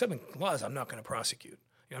 laws I'm not going to prosecute.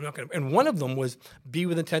 I'm not going to. And one of them was B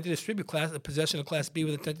with intent to distribute, possession of Class B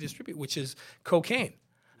with intent to distribute, which is cocaine.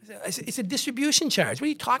 I said, it's a distribution charge. What are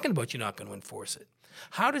you talking about? You're not going to enforce it.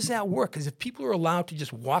 How does that work? Because if people are allowed to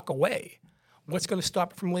just walk away, what's going to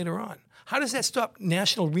stop it from later on? How does that stop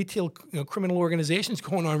national retail criminal organizations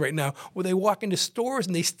going on right now where they walk into stores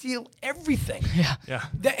and they steal everything? Yeah.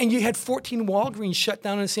 And you had 14 Walgreens shut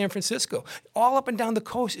down in San Francisco. All up and down the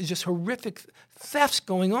coast is just horrific thefts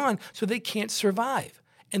going on, so they can't survive.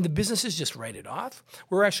 And the businesses just write it off.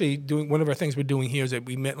 We're actually doing, one of our things we're doing here is that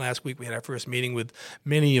we met last week. We had our first meeting with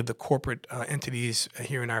many of the corporate entities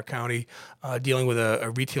here in our county dealing with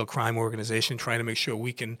a retail crime organization, trying to make sure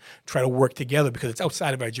we can try to work together because it's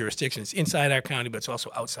outside of our jurisdiction. It's inside our county, but it's also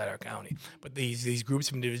outside our county. But these groups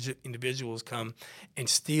of individuals come and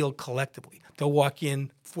steal collectively. They'll walk in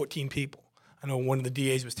 14 people. I know one of the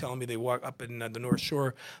DAs was telling me they walk up in the North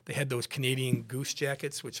Shore. They had those Canadian goose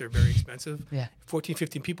jackets, which are very expensive. Yeah. 14,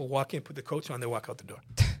 15 people walk in, put the coats on, they walk out the door.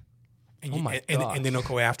 And my and gosh. they don't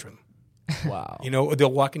go after them. Wow. Or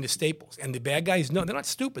they'll walk into Staples. And the bad guys, no, they're not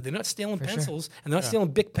stupid. They're not stealing pencils and they're not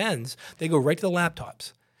stealing Bic pens. They go right to the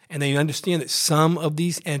laptops. And they understand that some of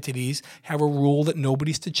these entities have a rule that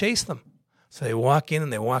nobody's to chase them. So they walk in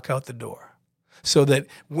and they walk out the door. So that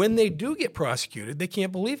when they do get prosecuted, they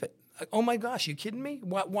can't believe it. Like, oh my gosh, you kidding me?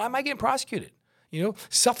 Why am I getting prosecuted?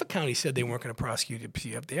 Suffolk County said they weren't going to prosecute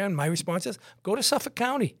you up there. And my response is, go to Suffolk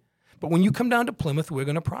County. But when you come down to Plymouth, we're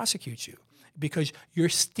going to prosecute you because you're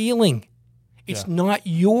stealing. It's not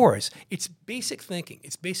yours. It's basic thinking.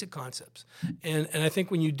 It's basic concepts. And I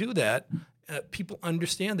think when you do that, people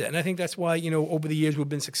understand that. And I think that's why, over the years we've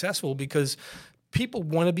been successful because people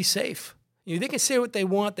want to be safe. They can say what they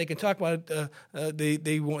want. They can talk about they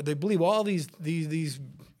believe all these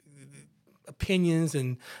opinions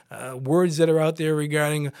and words that are out there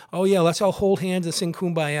regarding, oh yeah, let's all hold hands and sing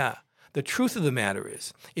Kumbaya. The truth of the matter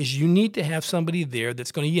is you need to have somebody there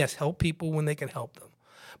that's going to, yes, help people when they can help them,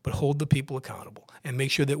 but hold the people accountable and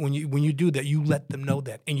make sure that when you do that, you let them know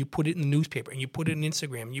that and you put it in the newspaper and you put it in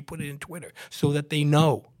Instagram and you put it in Twitter so that they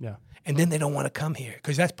know. Yeah. And then they don't want to come here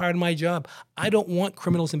because that's part of my job. I don't want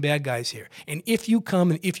criminals and bad guys here. And if you come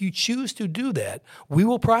and if you choose to do that, we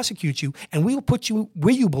will prosecute you and we will put you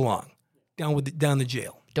where you belong, down the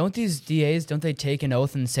jail. Don't these DAs, don't they take an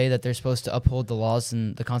oath and say that they're supposed to uphold the laws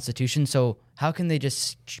and the Constitution? So how can they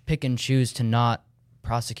just pick and choose to not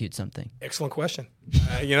prosecute something? Excellent question.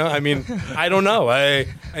 I don't know.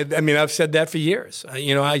 I've said that for years.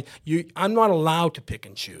 I'm not allowed to pick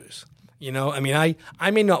and choose. I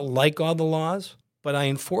may not like all the laws, but I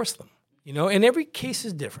enforce them. And every case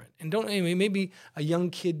is different. And maybe a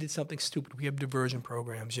young kid did something stupid. We have diversion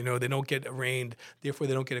programs. They don't get arraigned, therefore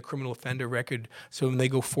they don't get a criminal offender record. So when they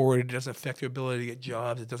go forward, it doesn't affect their ability to get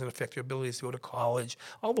jobs. It doesn't affect their ability to go to college.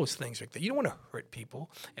 All those things like that. You don't want to hurt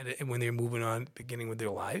people, and when they're moving on, beginning with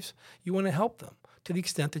their lives, you want to help them to the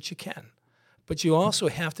extent that you can. But you also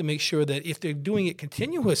have to make sure that if they're doing it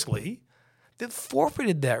continuously, they've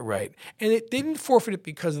forfeited that right. And they didn't forfeit it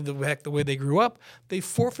because of the way they grew up. They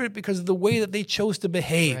forfeited it because of the way that they chose to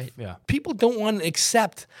behave. Right. Yeah. People don't want to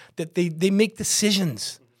accept that they make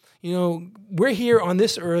decisions. We're here on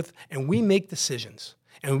this earth and we make decisions.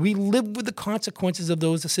 And we live with the consequences of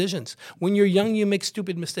those decisions. When you're young, you make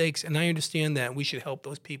stupid mistakes, and I understand that, and we should help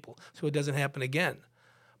those people so it doesn't happen again.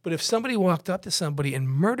 But if somebody walked up to somebody and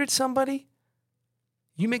murdered somebody,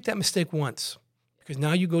 you make that mistake once. Because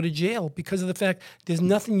now you go to jail because of the fact there's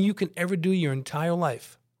nothing you can ever do your entire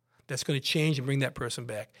life that's going to change and bring that person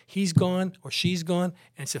back. He's gone or she's gone,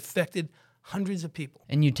 and it's affected hundreds of people.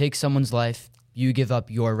 And you take someone's life, you give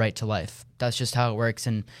up your right to life. That's just how it works.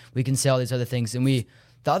 And we can say all these other things, and the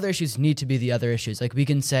other issues need to be the other issues. Like we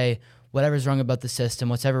can say whatever's wrong about the system,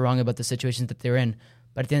 whatever wrong about the situations that they're in.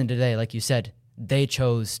 But at the end of the day, like you said, they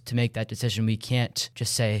chose to make that decision. We can't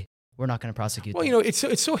just say, we're not going to prosecute them. Well,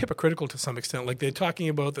 it's so hypocritical to some extent. Like they're talking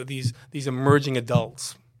about these emerging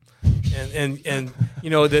adults, and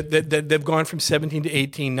that they've gone from 17 to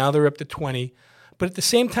 18. Now they're up to 20. But at the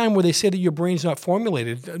same time, where they say that your brain's not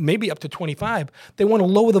formulated, maybe up to 25, they want to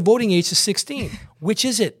lower the voting age to 16. Which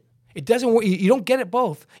is it? It doesn't work. You don't get it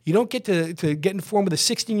both. You don't get to get informed with a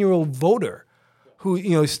 16-year-old voter who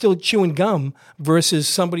is still chewing gum versus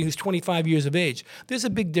somebody who's 25 years of age. There's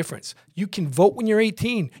a big difference. You can vote when you're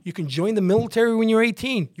 18. You can join the military when you're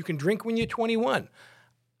 18. You can drink when you're 21.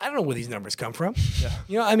 I don't know where these numbers come from.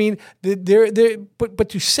 Yeah. But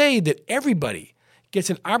to say that everybody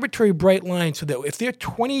gets an arbitrary bright line so that if they're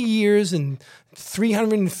 20 years and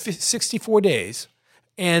 364 days,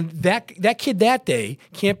 and that kid that day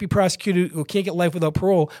can't be prosecuted or can't get life without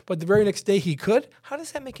parole, but the very next day he could, how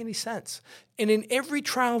does that make any sense? And in every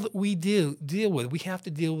trial that we deal with, we have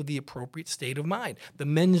to deal with the appropriate state of mind, the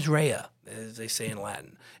mens rea, as they say in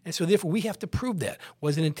Latin. And so therefore we have to prove that.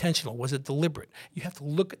 Was it intentional? Was it deliberate? You have to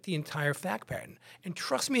look at the entire fact pattern. And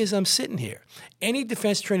trust me as I'm sitting here, any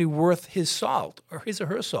defense attorney worth his salt or his or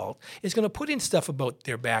her salt is going to put in stuff about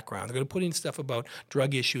their background. They're going to put in stuff about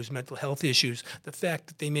drug issues, mental health issues, the fact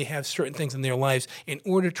that they may have certain things in their lives in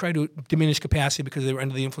order to try to diminish capacity because they were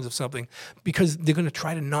under the influence of something, because they're going to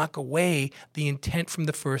try to knock away the intent from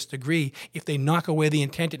the first degree. If they knock away the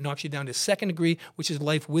intent, it knocks you down to second degree, which is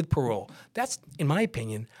life with parole. That's, in my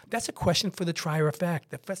opinion, that's a question for the trier of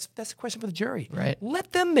fact. That's a question for the jury. Right.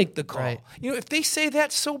 Let them make the call. Right. If they say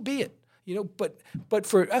that, so be it. But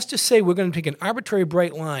for us to say we're going to take an arbitrary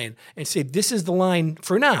bright line and say this is the line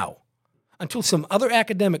for now, until some other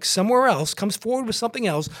academic somewhere else comes forward with something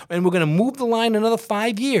else, and we're going to move the line another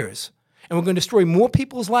 5 years, and we're going to destroy more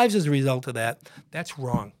people's lives as a result of that, that's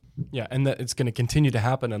wrong. Yeah, and that it's going to continue to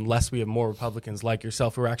happen unless we have more Republicans like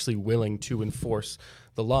yourself who are actually willing to enforce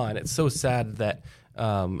the law. And it's so sad that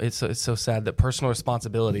It's so sad that personal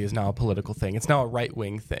responsibility is now a political thing. It's now a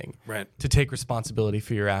right-wing thing, Right. to take responsibility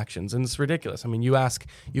for your actions, and it's ridiculous. I mean, you ask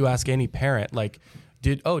any parent, like,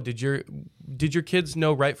 did your kids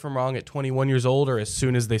know right from wrong at 21 years old, or as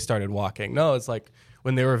soon as they started walking? No, it's like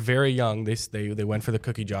when they were very young, they went for the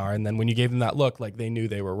cookie jar, and then when you gave them that look, like, they knew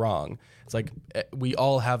they were wrong. It's like we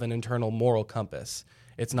all have an internal moral compass.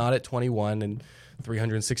 It's not at 21 and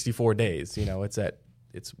 364 days.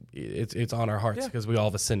 It's on our hearts because we all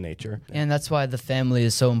have a sin nature. And that's why the family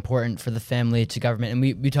is so important for the family to government. And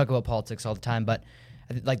we talk about politics all the time, but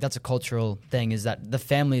like that's a cultural thing, is that the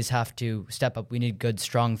families have to step up. We need good,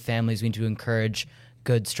 strong families. We need to encourage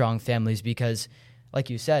good, strong families because, like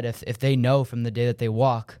you said, if they know from the day that they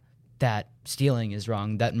walk that stealing is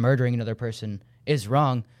wrong, that murdering another person is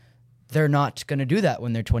wrong, they're not going to do that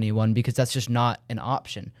when they're 21 because that's just not an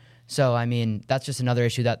option. So, I mean, that's just another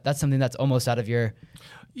issue that's something that's almost out of your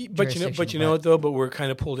But you know what though? But we're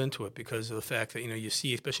kind of pulled into it because of the fact that you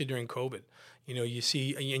see, especially during COVID, you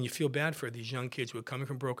see and you feel bad for these young kids who are coming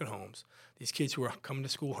from broken homes. These kids who are coming to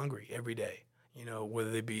school hungry every day.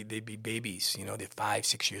 Whether they be babies, they're 5,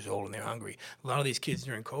 6 years old and they're hungry. A lot of these kids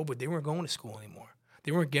during COVID, they weren't going to school anymore.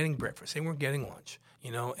 They weren't getting breakfast. They weren't getting lunch.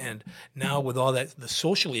 And now with all that, the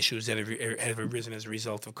social issues that have arisen as a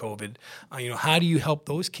result of COVID, how do you help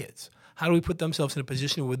those kids? How do we put themselves in a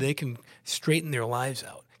position where they can straighten their lives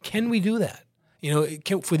out? Can we do that?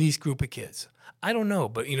 For these group of kids? I don't know,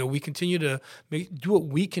 but we continue to do what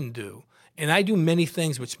we can do, and I do many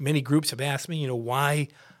things which many groups have asked me. Why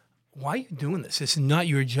are you doing this? This is not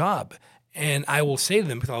your job. And I will say to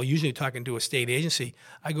them, because I'll usually talking to a state agency,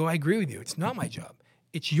 I go, I agree with you. It's not my job.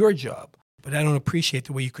 It's your job. But I don't appreciate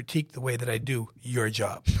the way you critique the way that I do your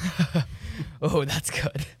job. Oh, that's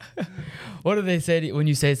good. What do they say to you when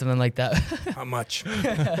you say something like that? Not much.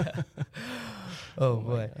 Oh,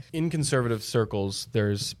 boy. In conservative circles,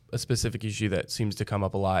 there's a specific issue that seems to come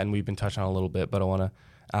up a lot, and we've been touching on a little bit, but I want to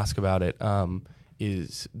ask about it,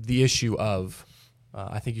 is the issue of,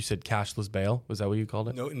 I think you said cashless bail. Was that what you called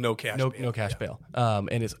it? No cash bail. No cash bail.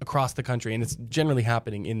 And it's across the country, and it's generally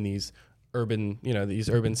happening in these urban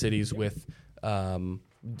cities with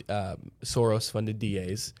Soros-funded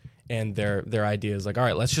DAs, and their idea is like, all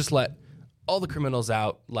right, let's just let all the criminals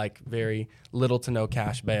out, like very little to no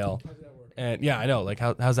cash bail. And yeah, I know, like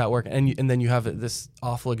how's that work? And then you have this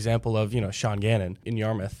awful example of Sean Gannon in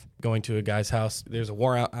Yarmouth going to a guy's house. There's a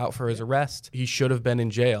warrant out for his arrest. He should have been in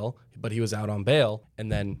jail, but he was out on bail,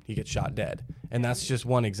 and then he gets shot dead. And that's just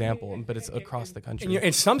one example, but it's across the country.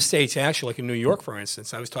 In some states, actually, like in New York, for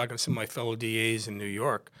instance, I was talking to some of my fellow DAs in New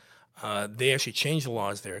York. They actually changed the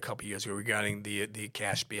laws there a couple of years ago regarding the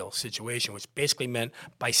cash bail situation, which basically meant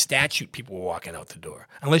by statute people were walking out the door.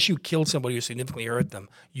 Unless you killed somebody who significantly hurt them,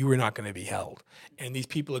 you were not going to be held. And these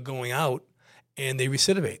people are going out and they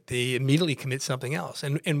recidivate. They immediately commit something else.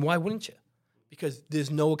 And why wouldn't you? Because there's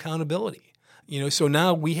no accountability. So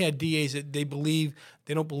now we had DAs that they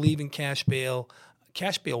don't believe in cash bail.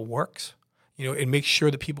 Cash bail works. It makes sure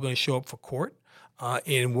that people are going to show up for court.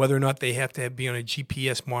 And whether or not they have to be on a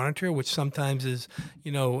GPS monitor, which sometimes is,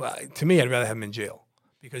 to me, I'd rather have them in jail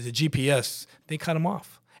because the GPS, they cut them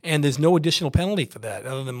off. And there's no additional penalty for that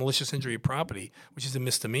other than malicious injury of property, which is a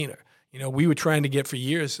misdemeanor. We were trying to get for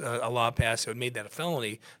years a law passed that made that a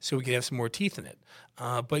felony so we could have some more teeth in it.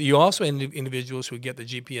 But you also have individuals who get the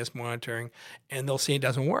GPS monitoring and they'll say it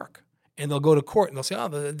doesn't work. And they'll go to court and they'll say,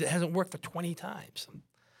 it hasn't worked for 20 times.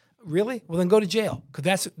 Really? Well, then go to jail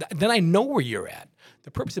because then I know where you're at.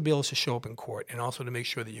 The purpose of bail is to show up in court and also to make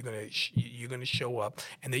sure that you're going to show up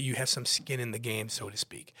and that you have some skin in the game, so to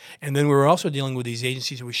speak. And then we're also dealing with these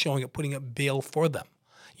agencies who are putting up bail for them.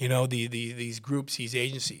 These groups, these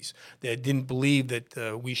agencies that didn't believe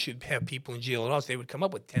that we should have people in jail at all. So they would come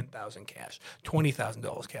up with $10,000 cash,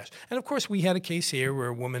 $20,000 cash. And of course, we had a case here where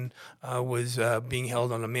a woman was being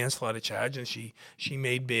held on a manslaughter charge, and she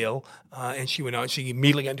made bail, and she went out and she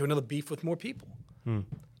immediately got into another beef with more people.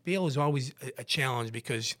 Bail is always a challenge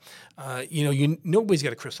because nobody's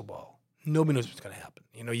got a crystal ball. Nobody knows what's going to happen.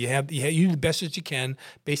 You do the best that you can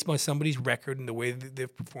based on somebody's record and the way that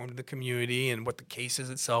they've performed in the community and what the case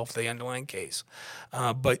is itself, the underlying case.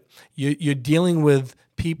 But you're dealing with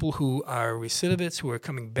people who are recidivists who are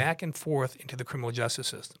coming back and forth into the criminal justice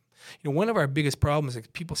system. One of our biggest problems is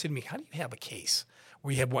people say to me, how do you have a case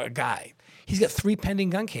where you have a guy, he's got 3 pending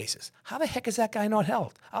gun cases. How the heck is that guy not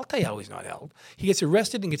held? I'll tell you how he's not held. He gets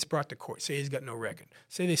arrested and gets brought to court. Say he's got no record.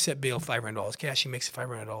 Say they set bail $500 cash. He makes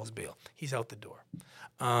 $500 bail. He's out the door.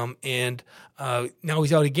 Now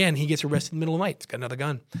he's out again. He gets arrested in the middle of the night. He's got another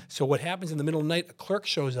gun. So what happens in the middle of the night, a clerk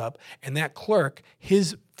shows up, and that clerk,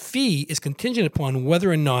 his fee is contingent upon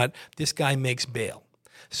whether or not this guy makes bail.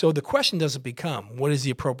 So the question doesn't become, what is the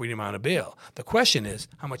appropriate amount of bail? The question is,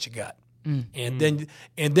 how much you got? And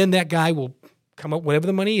then that guy will come up, whatever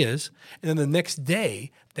the money is, and then the next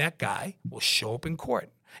day, that guy will show up in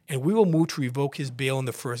court. And we will move to revoke his bail in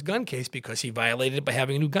the first gun case because he violated it by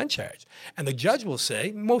having a new gun charge. And the judge will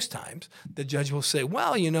say, most times, the judge will say,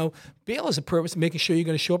 well, bail is a purpose of making sure you're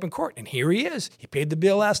going to show up in court. And here he is. He paid the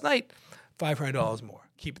bill last night, $500 more.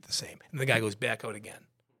 Keep it the same. And the guy goes back out again.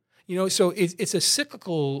 So it's a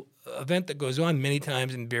cyclical event that goes on many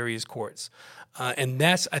times in various courts. And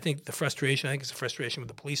that's, I think, the frustration. I think it's a frustration with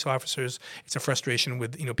the police officers. It's a frustration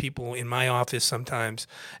with, people in my office sometimes.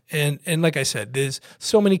 And like I said, there's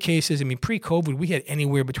so many cases. I mean, pre-COVID, we had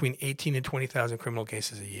anywhere between 18 and 20,000 criminal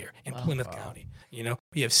cases a year in Plymouth County.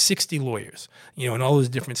 We have 60 lawyers, in all those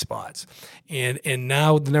different spots. And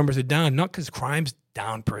now the numbers are down, not because crime's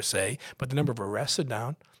down per se, but the number of arrests are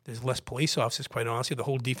down. There's less police officers, quite honestly. The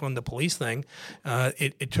whole defund the police thing,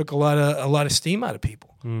 it took a lot of steam out of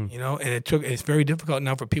people, and it's very difficult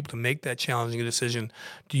now for people to make that challenging decision.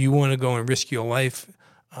 Do you want to go and risk your life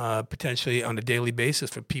potentially on a daily basis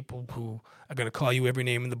for people who are going to call you every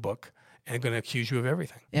name in the book and are going to accuse you of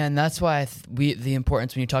everything? Yeah, and that's why the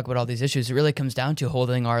importance when you talk about all these issues, it really comes down to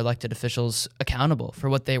holding our elected officials accountable for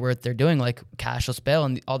what they're doing, like cashless bail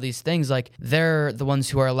and all these things. Like, they're the ones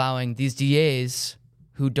who are allowing these DAs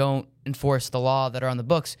who don't enforce the law that are on the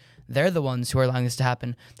books. They're the ones who are allowing this to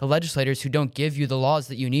happen. The legislators who don't give you the laws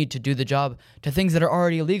that you need to do the job to things that are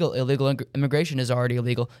already illegal. Illegal immigration is already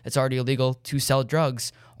illegal. It's already illegal to sell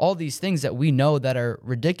drugs. All these things that we know that are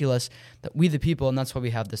ridiculous, that we the people, and that's why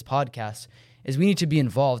we have this podcast, is we need to be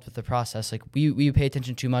involved with the process. Like, we pay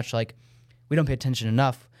attention too much. Like, we don't pay attention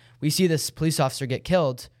enough. We see this police officer get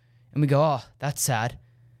killed, and we go, oh, that's sad.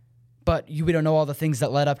 But we don't know all the things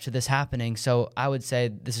that led up to this happening. So I would say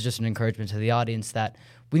this is just an encouragement to the audience that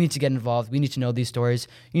we need to get involved. We need to know these stories.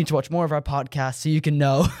 You need to watch more of our podcasts so you can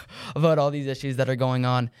know about all these issues that are going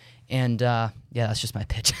on. And that's just my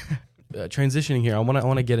pitch. Transitioning here, I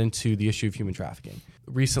want to get into the issue of human trafficking.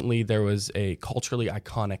 Recently, there was a culturally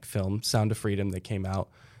iconic film, Sound of Freedom, that came out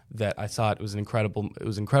that I thought was an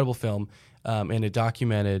incredible film, and it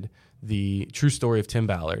documented the true story of Tim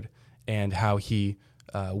Ballard and how he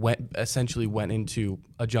went into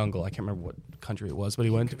a jungle. I can't remember what country it was, but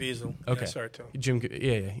he went. Caviezel. Okay. Yeah, sorry,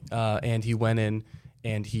 Tom. And he went in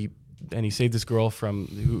and he saved this girl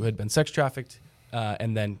who had been sex trafficked,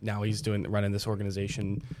 and then now he's running this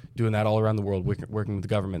organization, doing that all around the world, working with the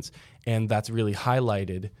governments, and that's really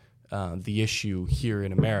highlighted the issue here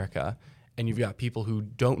in America. And you've got people who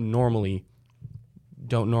don't normally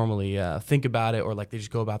think about it, or like they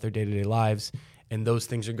just go about their day-to-day lives. And those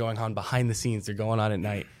things are going on behind the scenes. They're going on at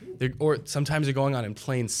night. Or sometimes they're going on in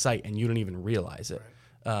plain sight and you don't even realize it.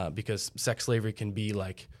 Because sex slavery can be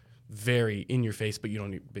like very in your face, but you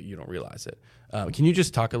don't realize it. Can you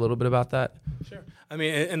just talk a little bit about that? Sure. I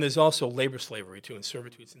mean, and there's also labor slavery too, and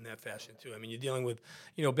servitudes in that fashion too. I mean, you're dealing with,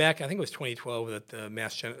 back I think it was 2012 that the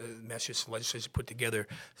Massachusetts legislature put together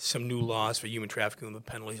some new laws for human trafficking and the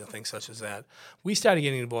penalties and things such as that. We started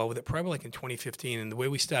getting involved with it probably like in 2015, and the way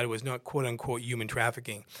we started was not quote unquote human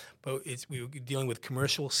trafficking, but we were dealing with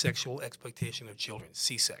commercial sexual exploitation of children,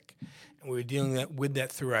 CSEC, and we were dealing with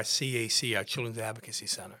that through our CAC, our Children's Advocacy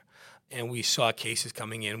Center. And we saw cases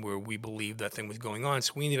coming in where we believed that thing was going on.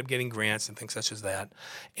 So we ended up getting grants and things such as that.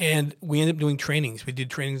 And we ended up doing trainings. We did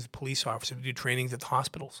trainings with police officers. We did trainings at the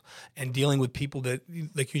hospitals and dealing with people that,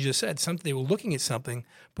 like you just said, they were looking at something,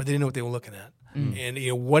 but they didn't know what they were looking at. And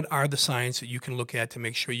what are the signs that you can look at to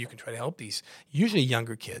make sure you can try to help these usually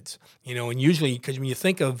younger kids, and usually because when you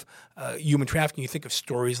think of human trafficking, you think of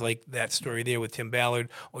stories like that story there with Tim Ballard,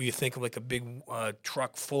 or you think of like a big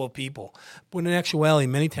truck full of people. But in actuality,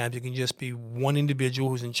 many times it can just be one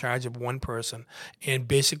individual who's in charge of one person, and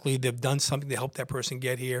basically they've done something to help that person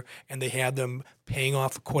get here, and they have them paying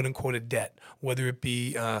off quote unquote a debt, whether it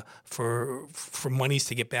be for monies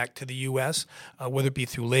to get back to the U.S., whether it be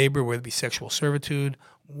through labor, whether it be sexual servitude,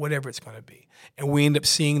 whatever it's going to be. And we end up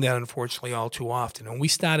seeing that, unfortunately, all too often. And we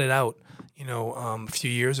started out, a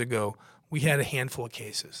few years ago, we had a handful of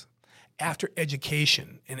cases. after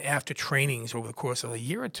education and after trainings over the course of a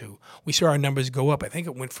year or two, we saw our numbers go up. I think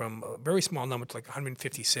it went from a very small number to like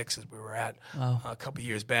 156 as we were at a couple of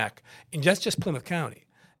years back. And that's just Plymouth County.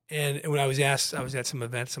 And when I was asked, I was at some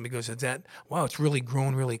event, somebody goes, wow, it's really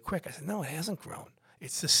grown really quick. I said, no, it hasn't grown.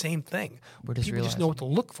 It's the same thing. People just know what to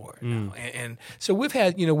look for now. And so we've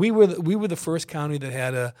had, we were the first county that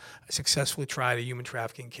had a successfully tried a human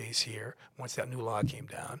trafficking case here once that new law came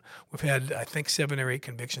down. We've had, I think, 7 or 8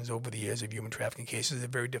 convictions over the years of human trafficking cases. They're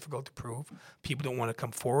very difficult to prove. People don't want to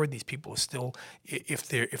come forward. These people are still, if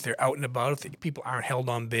they're out and about, if people aren't held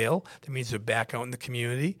on bail, that means they're back out in the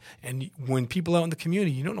community. And when people out in the community,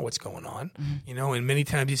 you don't know what's going on. And many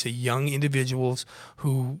times these are young individuals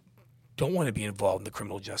who don't want to be involved in the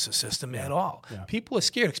criminal justice system at all. Yeah. People are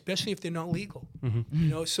scared, especially if they're not legal.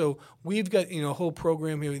 So we've got a whole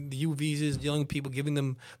program here, the U visas, dealing with people, giving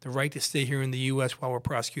them the right to stay here in the U.S. while we're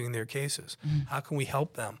prosecuting their cases. How can we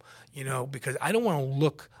help them? Because I don't want to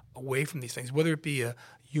look away from these things, whether it be a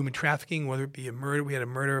human trafficking, whether it be a murder. We had a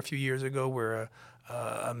murder a few years ago where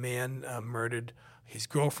a man murdered his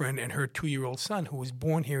girlfriend and her 2-year-old son, who was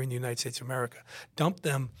born here in the United States of America, dumped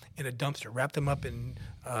them in a dumpster, wrapped them up in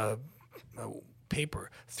paper,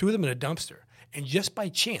 threw them in a dumpster, and just by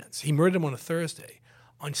chance, he murdered them on a Thursday.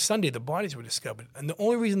 On Sunday, the bodies were discovered, and the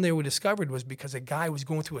only reason they were discovered was because a guy was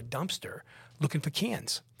going through a dumpster looking for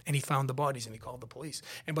cans, and he found the bodies, and he called the police.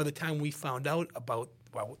 And by the time we found out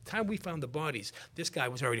the bodies, this guy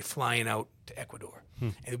was already flying out to Ecuador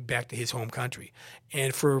and back to his home country.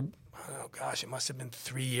 And for it must have been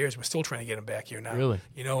 3 years. We're still trying to get him back here now. Really?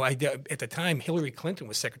 At the time, Hillary Clinton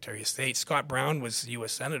was Secretary of State. Scott Brown was the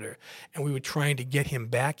U.S. Senator. And we were trying to get him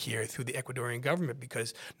back here through the Ecuadorian government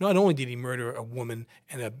because not only did he murder a woman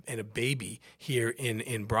and a baby here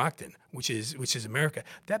in Brockton, which is America,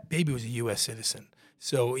 that baby was a U.S. citizen.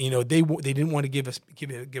 So they didn't want to give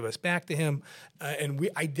us back to him, and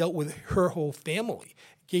I dealt with her whole family.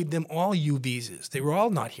 Gave them all U visas. They were all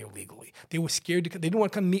not here legally. They were scared they didn't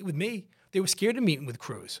want to come meet with me. They were scared of meeting with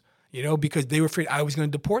Cruz, because they were afraid I was going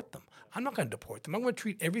to deport them. I'm not going to deport them. I'm going to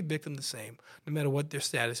treat every victim the same, no matter what their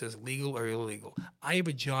status is, legal or illegal. I have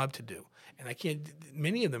a job to do, and I can't.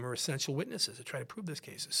 Many of them are essential witnesses to try to prove this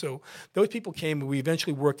case. So those people came, and we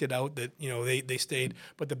eventually worked it out that they stayed.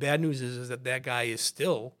 But the bad news is that guy is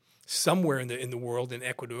still somewhere in the world in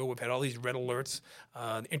Ecuador. We've had all these red alerts,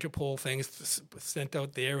 Interpol things sent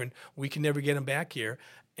out there, and we can never get him back here.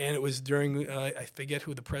 And it was during I forget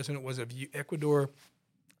who the president was of Ecuador,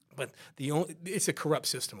 but it's a corrupt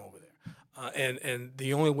system over there. And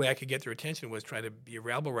the only way I could get their attention was try to be a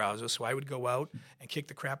rabble rouser. So I would go out and kick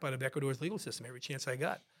the crap out of Ecuador's legal system every chance I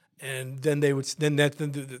got. And then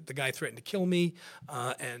the guy threatened to kill me,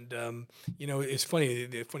 it's funny.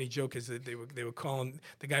 The funny joke is that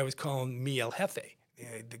the guy was calling me El Jefe,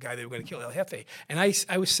 the guy they were going to kill, El Jefe. And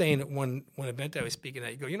I was saying at one event I was speaking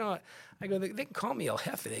at, I go, they can call me El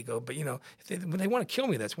Jefe. They go, but when they want to kill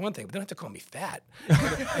me, that's one thing, but they don't have to call me fat.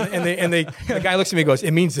 and the guy looks at me and goes,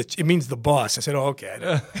 it means the boss. I said, oh, okay. I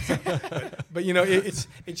know. but it's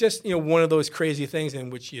just one of those crazy things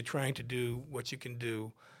in which you're trying to do what you can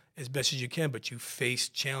do as best as you can, but you face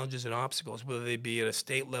challenges and obstacles, whether they be at a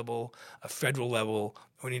state level, a federal level,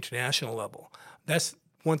 or an international level. That's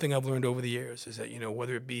one thing I've learned over the years is that,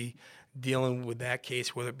 whether it be dealing with that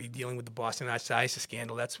case, whether it be dealing with the Boston ISIS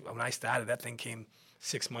scandal, that's when I started. That thing came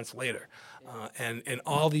 6 months later. And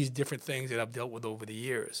all these different things that I've dealt with over the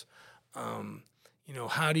years.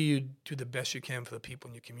 How do you do the best you can for the people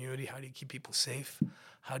in your community? How do you keep people safe?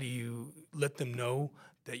 How do you let them know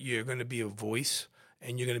that you're going to be a voice?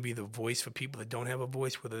 And you're going to be the voice for people that don't have a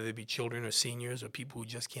voice, whether they be children or seniors or people who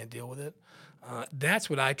just can't deal with it. That's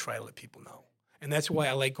what I try to let people know. And that's why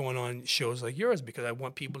I like going on shows like yours, because I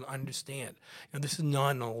want people to understand. This is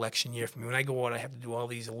not an election year for me. When I go out, I have to do all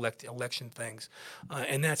these election things,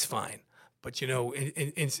 and that's fine. But,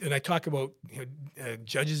 and I talk about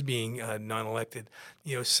judges being non-elected.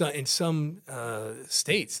 In some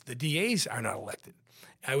states, the DAs are not elected.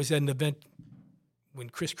 I was at an event when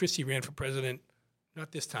Chris Christie ran for president.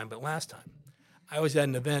 Not this time, but last time. I was at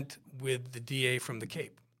an event with the DA from the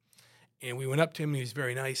Cape. And we went up to him, and he was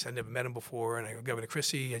very nice. I'd never met him before. And I go, Governor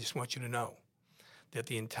Christie, I just want you to know that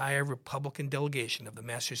the entire Republican delegation of the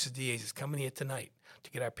Massachusetts DAs is coming here tonight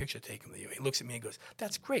to get our picture taken with you. He looks at me and goes,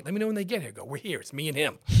 that's great. Let me know when they get here. I go, we're here. It's me and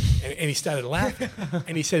him. And he started laughing.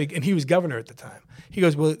 And he said, and he was governor at the time. He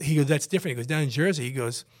goes, that's different. He goes, down in Jersey, he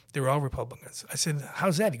goes, they're all Republicans. I said,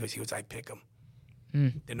 how's that? He goes, I pick them.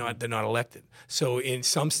 They're not elected. So in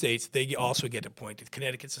some states, they also get appointed.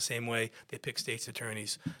 Connecticut's the same way. They pick state's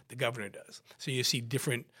attorneys. The governor does. So you'll see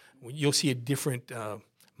a different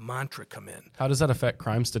mantra come in. How does that affect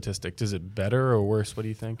crime statistics? Is it better or worse? What do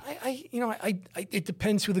you think? It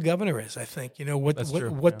depends who the governor is. I think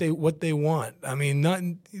what they want. I mean, not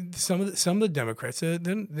some of the Democrats. They're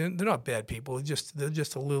not bad people. They're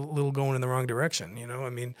just a little going in the wrong direction. I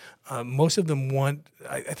mean, most of them want.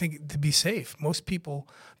 I think to be safe. Most people.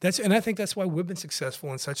 And I think that's why we've been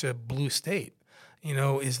successful in such a blue state.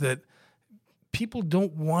 Is that people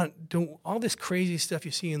don't all this crazy stuff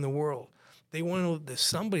you see in the world. They want to know that there's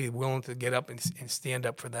somebody willing to get up and stand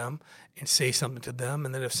up for them and say something to them,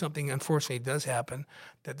 and that if something unfortunately does happen,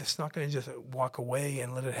 that it's not going to just walk away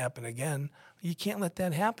and let it happen again. You can't let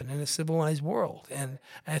that happen in a civilized world. And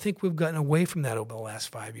I think we've gotten away from that over the last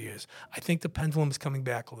 5 years. I think the pendulum is coming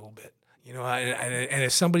back a little bit. And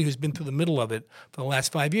as somebody who's been through the middle of it for the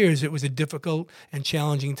last 5 years, it was a difficult and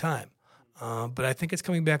challenging time. But I think it's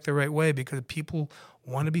coming back the right way because people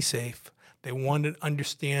want to be safe. They want to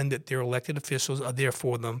understand that their elected officials are there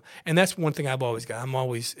for them, and that's one thing I've always got. I'm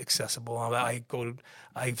always accessible.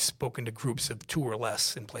 I've spoken to groups of 2 or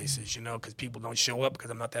less in places, because people don't show up because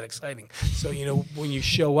I'm not that exciting. So when you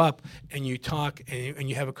show up and you talk and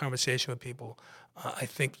you have a conversation with people, I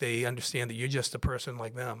think they understand that you're just a person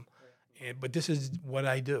like them. But this is what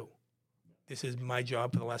I do. This is my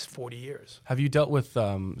job for the last 40 years. Have you dealt with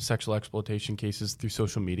sexual exploitation cases through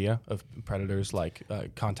social media of predators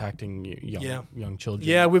contacting young children?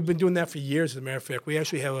 Yeah, we've been doing that for years, as a matter of fact. We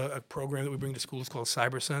actually have a program that we bring to schools called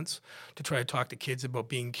CyberSense to try to talk to kids about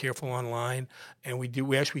being careful online. And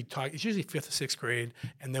we actually talk, it's usually 5th or 6th grade,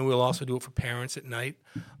 and then we'll also do it for parents at night.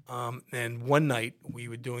 And one night we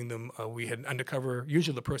were doing them, we had an undercover,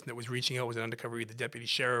 usually the person that was reaching out was an undercover, either deputy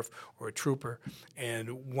sheriff or a trooper.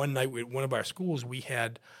 And one night with one of our schools, we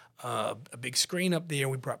had a big screen up there.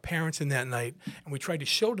 We brought parents in that night, and we tried to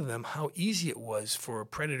show to them how easy it was for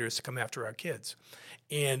predators to come after our kids.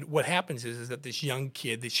 And what happens is that this young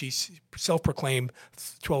kid, that she's self-proclaimed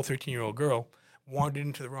 12, 13-year-old girl, wandered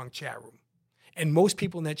into the wrong chat room. And most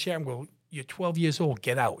people in that chat room go, "You're 12 years old,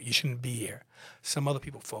 get out, you shouldn't be here." Some other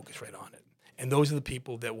people focus right on it. And those are the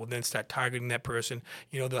people that will then start targeting that person.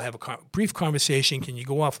 They'll have a brief conversation. Can you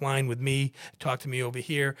go offline with me? Talk to me over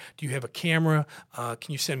here. Do you have a camera? Can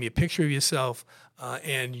you send me a picture of yourself?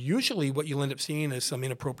 And usually what you'll end up seeing is some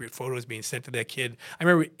inappropriate photos being sent to that kid. I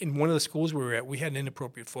remember in one of the schools we were at, we had an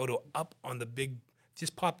inappropriate photo up on the big,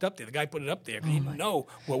 just popped up there. The guy put it up there because he didn't know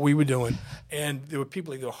what we were doing. And there were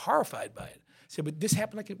people that were horrified by it. So, but this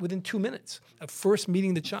happened within 2 minutes of first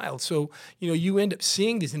meeting the child. So, you end up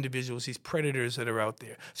seeing these individuals, these predators that are out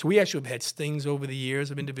there. So we actually have had stings over the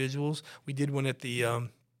years of individuals. We did one at the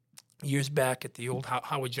years back at the old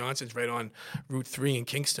Howard Johnson's right on Route 3 in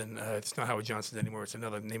Kingston. It's not Howard Johnson's anymore. It's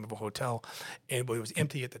another name of a hotel. But it was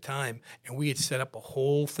empty at the time. And we had set up a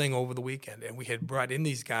whole thing over the weekend. And we had brought in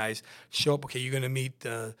these guys, show up, okay, you're going to meet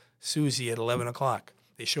Susie at 11 o'clock.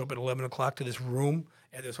 They show up at 11 o'clock to this room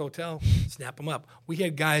at this hotel, snap them up. We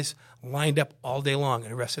had guys lined up all day long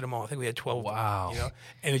and arrested them all. I think we had 12 Wow. of them,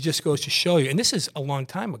 And it just goes to show you, and this is a long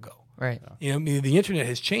time ago. Right. The internet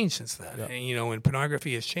has changed since then, Yeah. and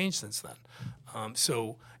pornography has changed since then.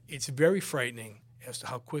 So it's very frightening as to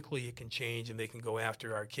how quickly it can change and they can go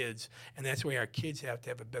after our kids. And that's why our kids have to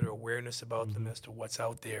have a better awareness about them as to what's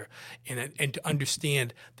out there and to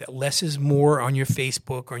understand that less is more on your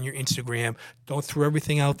Facebook or on your Instagram. Don't throw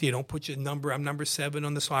everything out there. Don't put your number, I'm number 7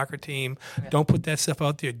 on the soccer team. Yeah. Don't put that stuff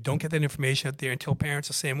out there. Don't get that information out there until parents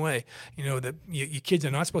the same way. That your kids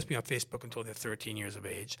are not supposed to be on Facebook until they're 13 years of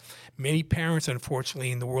age. Many parents,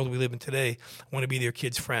 unfortunately, in the world we live in today, want to be their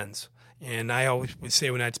kids' friends. And I always would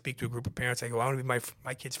say when I'd speak to a group of parents, I go, I want to be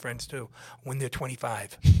my kids' friends too when they're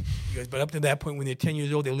 25. But up to that point, when they're 10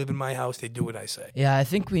 years old, they live in my house, they do what I say. Yeah, I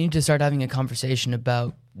think we need to start having a conversation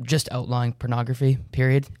about just outlawing pornography,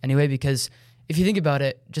 period, anyway, because if you think about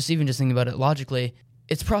it, just thinking about it logically,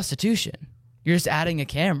 it's prostitution. You're just adding a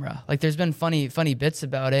camera. There's been funny bits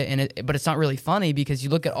about it, but it's not really funny because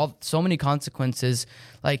you look at so many consequences,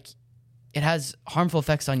 it has harmful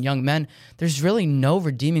effects on young men. There's really no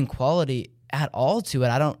redeeming quality at all to it.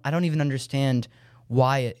 I don't even understand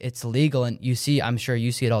why it's illegal. And I'm sure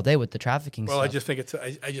you see it all day with the trafficking stuff. Well, I just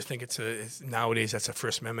think it's nowadays that's a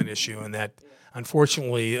First Amendment issue, and that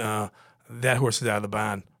unfortunately that horse is out of the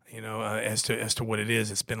barn. As to what it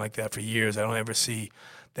is, it's been like that for years. I don't ever see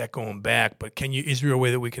that going back. But is there a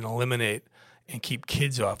way that we can eliminate and keep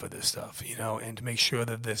kids off of this stuff? And to make sure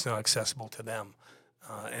that it's not accessible to them.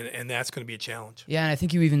 And that's going to be a challenge. Yeah, and I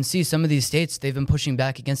think you even see some of these states, they've been pushing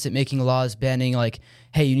back against it, making laws banning,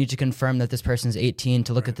 hey, you need to confirm that this person's 18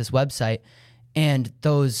 to look at this website. And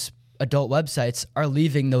those adult websites are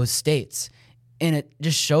leaving those states. And it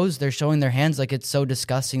just shows they're showing their hands it's so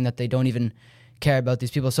disgusting that they don't even care about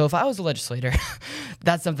these people. So if I was a legislator,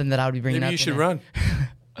 that's something that I would be bringing up. Maybe you should run.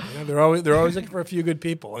 They're always looking for a few good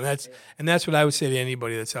people, and that's what I would say to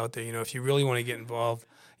anybody that's out there. If you really want to get involved,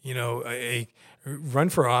 run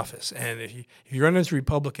for office. And if you run as a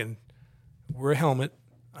Republican, wear a helmet,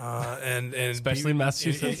 and especially in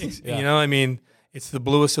Massachusetts. It's the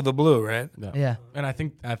bluest of the blue, right? Yeah. And I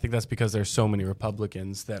think that's because there's so many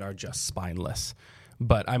Republicans that are just spineless.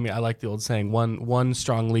 But I like the old saying: one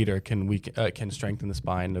strong leader can strengthen the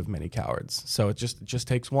spine of many cowards. So it just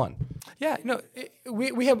takes one. Yeah,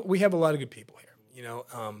 we have a lot of good people here.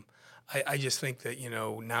 I just think that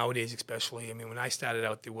nowadays, especially, when I started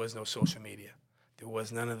out, there was no social media, there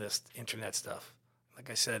was none of this internet stuff. Like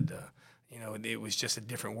I said, it was just a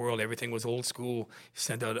different world. Everything was old school. You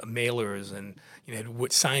sent out mailers, and had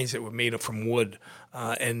wood signs that were made up from wood,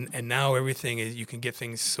 and now everything is, you can get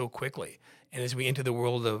things so quickly. And as we enter the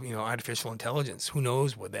world of artificial intelligence, who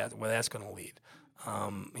knows where that's going to lead?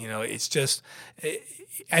 It's just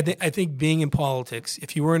I think being in politics,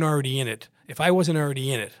 if you weren't already in it, if I wasn't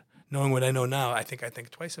already in it, knowing what I know now, I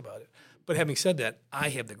think twice about it. But having said that, I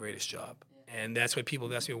have the greatest job, and that's why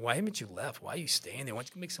people ask me, why haven't you left? Why are you staying there? Why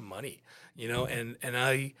don't you make some money? And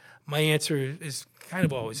my answer is kind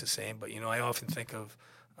of always the same. But I often think of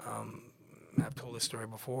I've told this story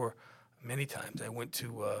before many times. I went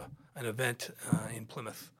to an event in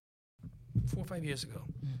Plymouth 4 or 5 years ago,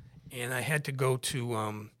 and I had to go to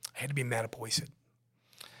I had to be in Mattapoisett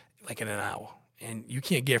like in an hour, and you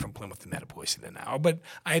can't get from Plymouth to Mattapoisett in an hour. But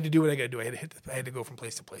I had to do what I got to do. I had to go from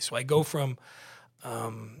place to place. So I go from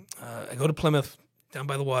I go to Plymouth down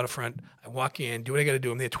by the waterfront. I walk in, do what I got to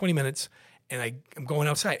do. I'm there 20 minutes, and I'm going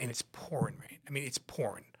outside, and it's pouring rain. It's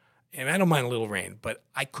pouring. And I don't mind a little rain, but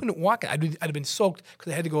I couldn't walk. I'd have been soaked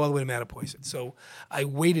because I had to go all the way to Mattapoisett. So I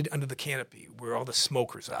waited under the canopy where all the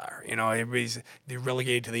smokers are. They're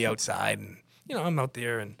relegated to the outside, and I'm out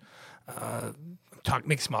there and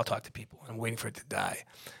make small talk to people. I'm waiting for it to die,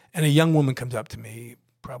 and a young woman comes up to me,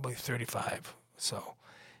 probably 35 or so,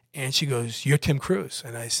 and she goes, "You're Tim Cruz,"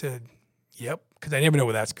 and I said, "Yep," because I never know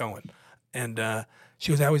where that's going. And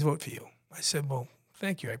she goes, "I always vote for you." I said, "Well,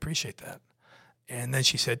 thank you. I appreciate that." And then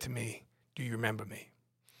she said to me, "Do you remember me?"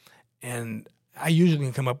 And I usually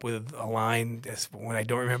can come up with a line that's when I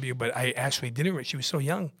don't remember you, but I actually didn't. She was so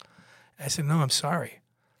young. I said, "No, I'm sorry."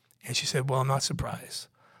 And she said, "Well, I'm not surprised.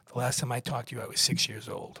 The last time I talked to you, I was 6 years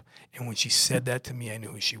old. And when she said that to me, I knew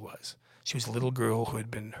who she was. She was a little girl who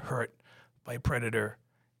had been hurt by a predator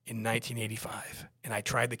in 1985. And I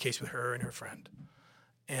tried the case with her and her friend.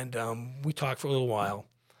 And we talked for a little while,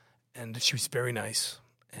 and she was very nice.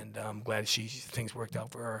 And I'm glad things worked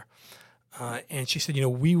out for her. And she said,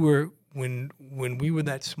 we were, when we were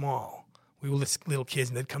that small, we were little kids,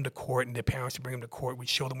 and they'd come to court, and their parents would bring them to court. We'd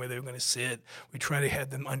show them where they were going to sit. We'd try to have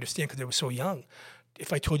them understand because they were so young.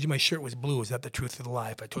 If I told you my shirt was blue, is that the truth or the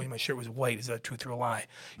lie? If I told you my shirt was white, is that the truth or a lie?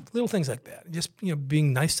 Little things like that. Just,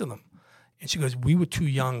 being nice to them. And she goes, we were too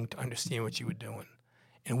young to understand what you were doing,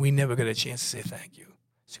 and we never got a chance to say thank you.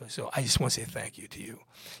 So I just want to say thank you to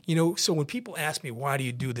you. So when people ask me, why do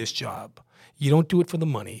you do this job? You don't do it for the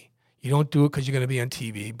money. You don't do it because you're going to be on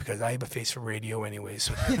TV, because I have a face for radio anyway,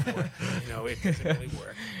 so therefore, it doesn't really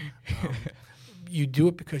work. You do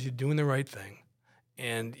it because you're doing the right thing,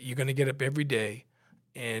 and you're going to get up every day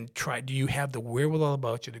and try. Do you have the wherewithal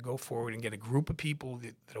about you to go forward and get a group of people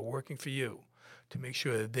that are working for you to make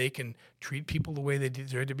sure that they can treat people the way they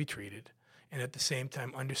deserve to be treated, and at the same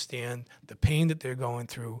time understand the pain that they're going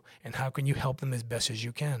through, and how can you help them as best as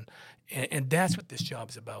you can? And that's what this job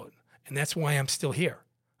is about, and that's why I'm still here.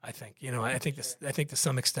 I think, I think to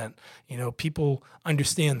some extent, people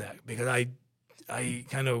understand that, because I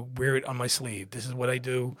kind of wear it on my sleeve. This is what I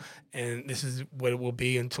do, and this is what it will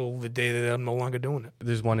be until the day that I'm no longer doing it.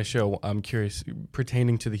 There's one issue I'm curious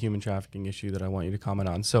pertaining to the human trafficking issue that I want you to comment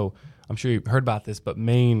on. So I'm sure you've heard about this, but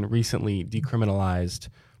Maine recently decriminalized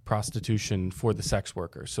prostitution for the sex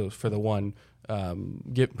worker. So for the one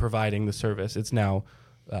providing the service, it's now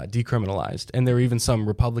decriminalized. And there are even some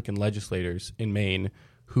Republican legislators in Maine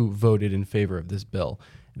who voted in favor of this bill.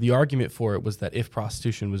 The argument for it was that if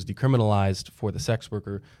prostitution was decriminalized for the sex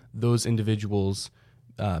worker, those individuals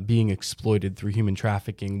being exploited through human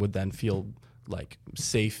trafficking would then feel like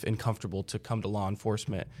safe and comfortable to come to law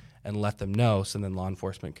enforcement and let them know, so then law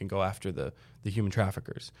enforcement can go after the human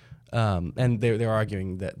traffickers. And they're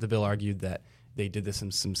arguing that the bill argued that they did this in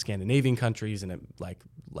some Scandinavian countries, and it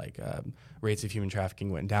rates of human trafficking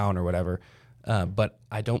went down or whatever. But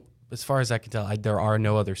I don't, as far as I can tell, there are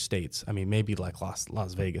no other states. I mean, maybe like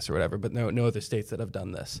Las Vegas or whatever, but no other states that have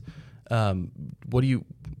done this. What do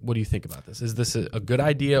you think about this? Is this a good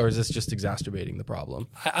idea, or is this just exacerbating the problem?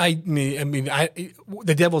 I mean,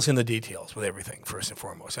 the devil's in the details with everything, first and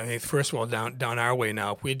foremost. I mean, first of all, down our way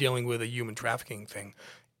now, if we're dealing with a human trafficking thing,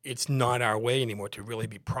 it's not our way anymore to really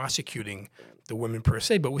be prosecuting the women per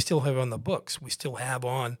se, but we still have on the books. We still have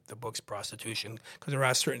on the books prostitution because there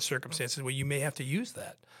are certain circumstances where you may have to use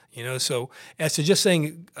that. So as to just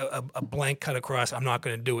saying a blank cut across, I'm not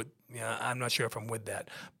going to do it. I'm not sure if I'm with that,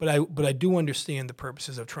 but I do understand the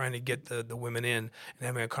purposes of trying to get the women in and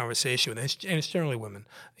having a conversation with them, and it's generally women.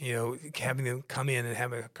 Having them come in and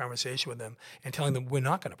having a conversation with them and telling them we're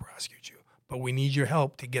not going to prosecute you, but we need your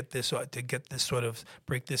help to get this sort of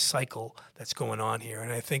break this cycle that's going on here.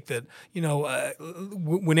 And I think that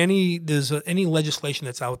when there's any legislation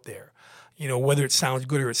that's out there, whether it sounds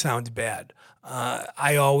good or it sounds bad,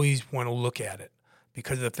 I always want to look at it.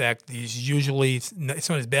 Because of the fact these usually, it's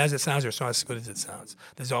not as bad as it sounds or it's not as good as it sounds.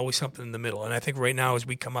 There's always something in the middle. And I think right now as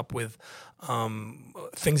we come up with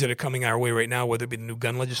things that are coming our way right now, whether it be the new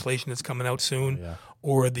gun legislation that's coming out soon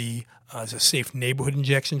or the safe neighborhood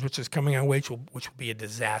injections, which is coming our way, which will be a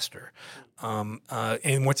disaster.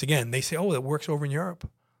 And once again, they say, oh, it works over in Europe.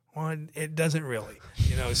 Well, it doesn't really,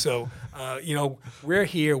 So, we're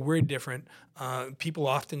here, we're different. People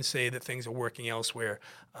often say that things are working elsewhere,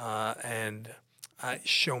 and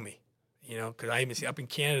show me, because I even see up in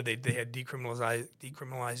Canada they had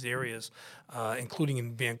decriminalized areas, including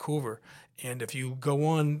in Vancouver. And if you go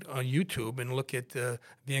on YouTube and look at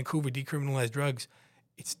Vancouver decriminalized drugs,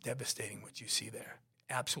 it's devastating what you see there.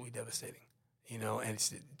 Absolutely devastating, and it's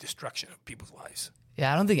the destruction of people's lives.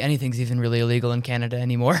 Yeah, I don't think anything's even really illegal in Canada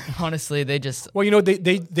anymore. Honestly, they just... Well,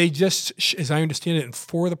 they just, as I understand it, in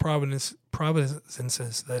 4 of the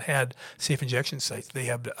provinces that had safe injection sites,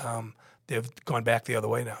 they've gone back the other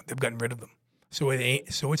way now. They've gotten rid of them. So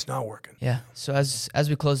it's not working. Yeah. So as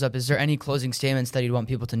we close up, is there any closing statements that you'd want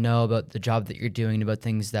people to know about the job that you're doing, about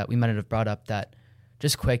things that we might have brought up that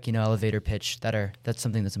just quick, elevator pitch that's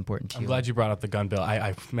something that's important to you? I'm glad you brought up the gun bill.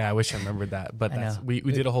 I wish I remembered that. But we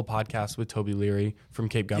did a whole podcast with Toby Leary from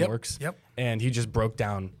Cape Gunworks. Yep. And he just broke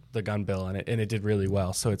down the gun bill, and it did really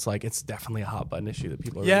well. So it's definitely a hot button issue that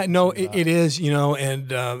people are it is,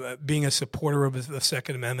 and being a supporter of the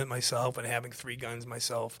Second Amendment myself and having 3 guns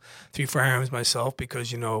myself, 3 firearms myself,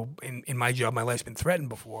 because, in my job, my life's been threatened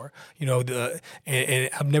before,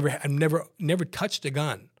 and I've never touched a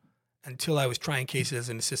gun until I was trying cases as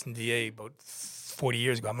an assistant DA about 40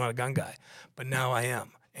 years ago. I'm not a gun guy, but now I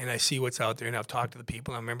am. And I see what's out there, and I've talked to the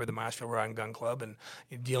people. I remember the Marshfield Rod and Gun Club and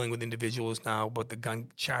dealing with individuals now about the gun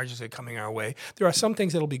charges that are coming our way. There are some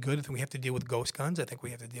things that will be good. I think we have to deal with ghost guns. I think we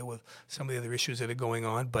have to deal with some of the other issues that are going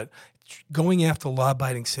on. But going after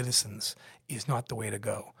law-abiding citizens is not the way to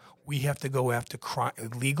go. We have to go after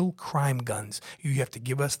legal crime guns. You have to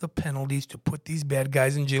give us the penalties to put these bad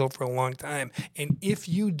guys in jail for a long time. And if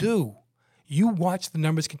you do, you watch the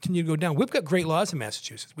numbers continue to go down. We've got great laws in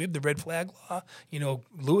Massachusetts. We have the red flag law.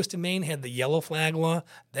 Lewiston, Maine had the yellow flag law.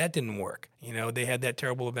 That didn't work. They had that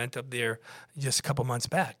terrible event up there just a couple months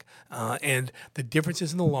back. And the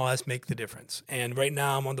differences in the laws make the difference. And right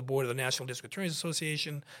now I'm on the board of the National District Attorneys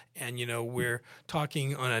Association, and, we're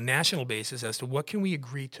talking on a national basis as to what can we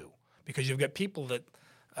agree to. Because you've got people that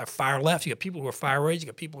are far left, you've got people who are far right, you've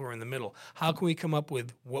got people who are in the middle. How can we come up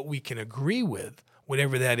with what we can agree with,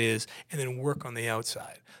 whatever that is, and then work on the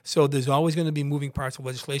outside? So there's always going to be moving parts of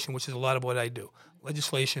legislation, which is a lot of what I do.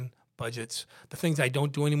 Legislation, budgets. The things I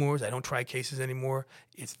don't do anymore is I don't try cases anymore.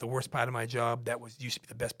 It's the worst part of my job. That used to be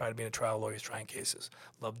the best part of being a trial lawyer, is trying cases.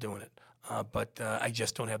 Love doing it. But I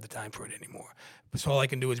just don't have the time for it anymore. So all I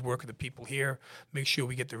can do is work with the people here, make sure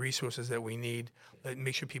we get the resources that we need,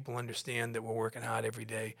 make sure people understand that we're working hard every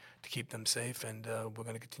day to keep them safe, and we're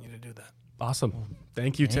going to continue to do that. Awesome.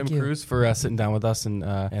 Thank you, Tim Cruz, for sitting down with us and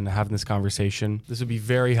having this conversation. This would be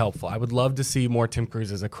very helpful. I would love to see more Tim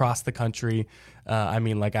Cruzes across the country.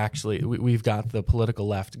 Actually, we've got the political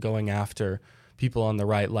left going after people on the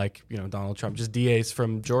right, like Donald Trump, just DAs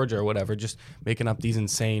from Georgia or whatever, just making up these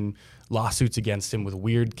insane lawsuits against him with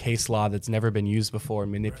weird case law that's never been used before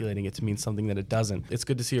and manipulating it to mean something that it doesn't. It's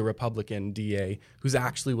good to see a Republican DA who's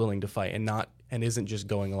actually willing to fight and isn't just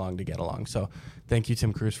going along to get along. So thank you,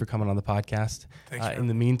 Tim Cruz, for coming on the podcast. Thanks, in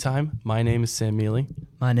the meantime, my name is Sam Mealy.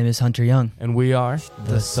 My name is Hunter Young. And we are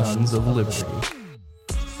the Sons of Liberty.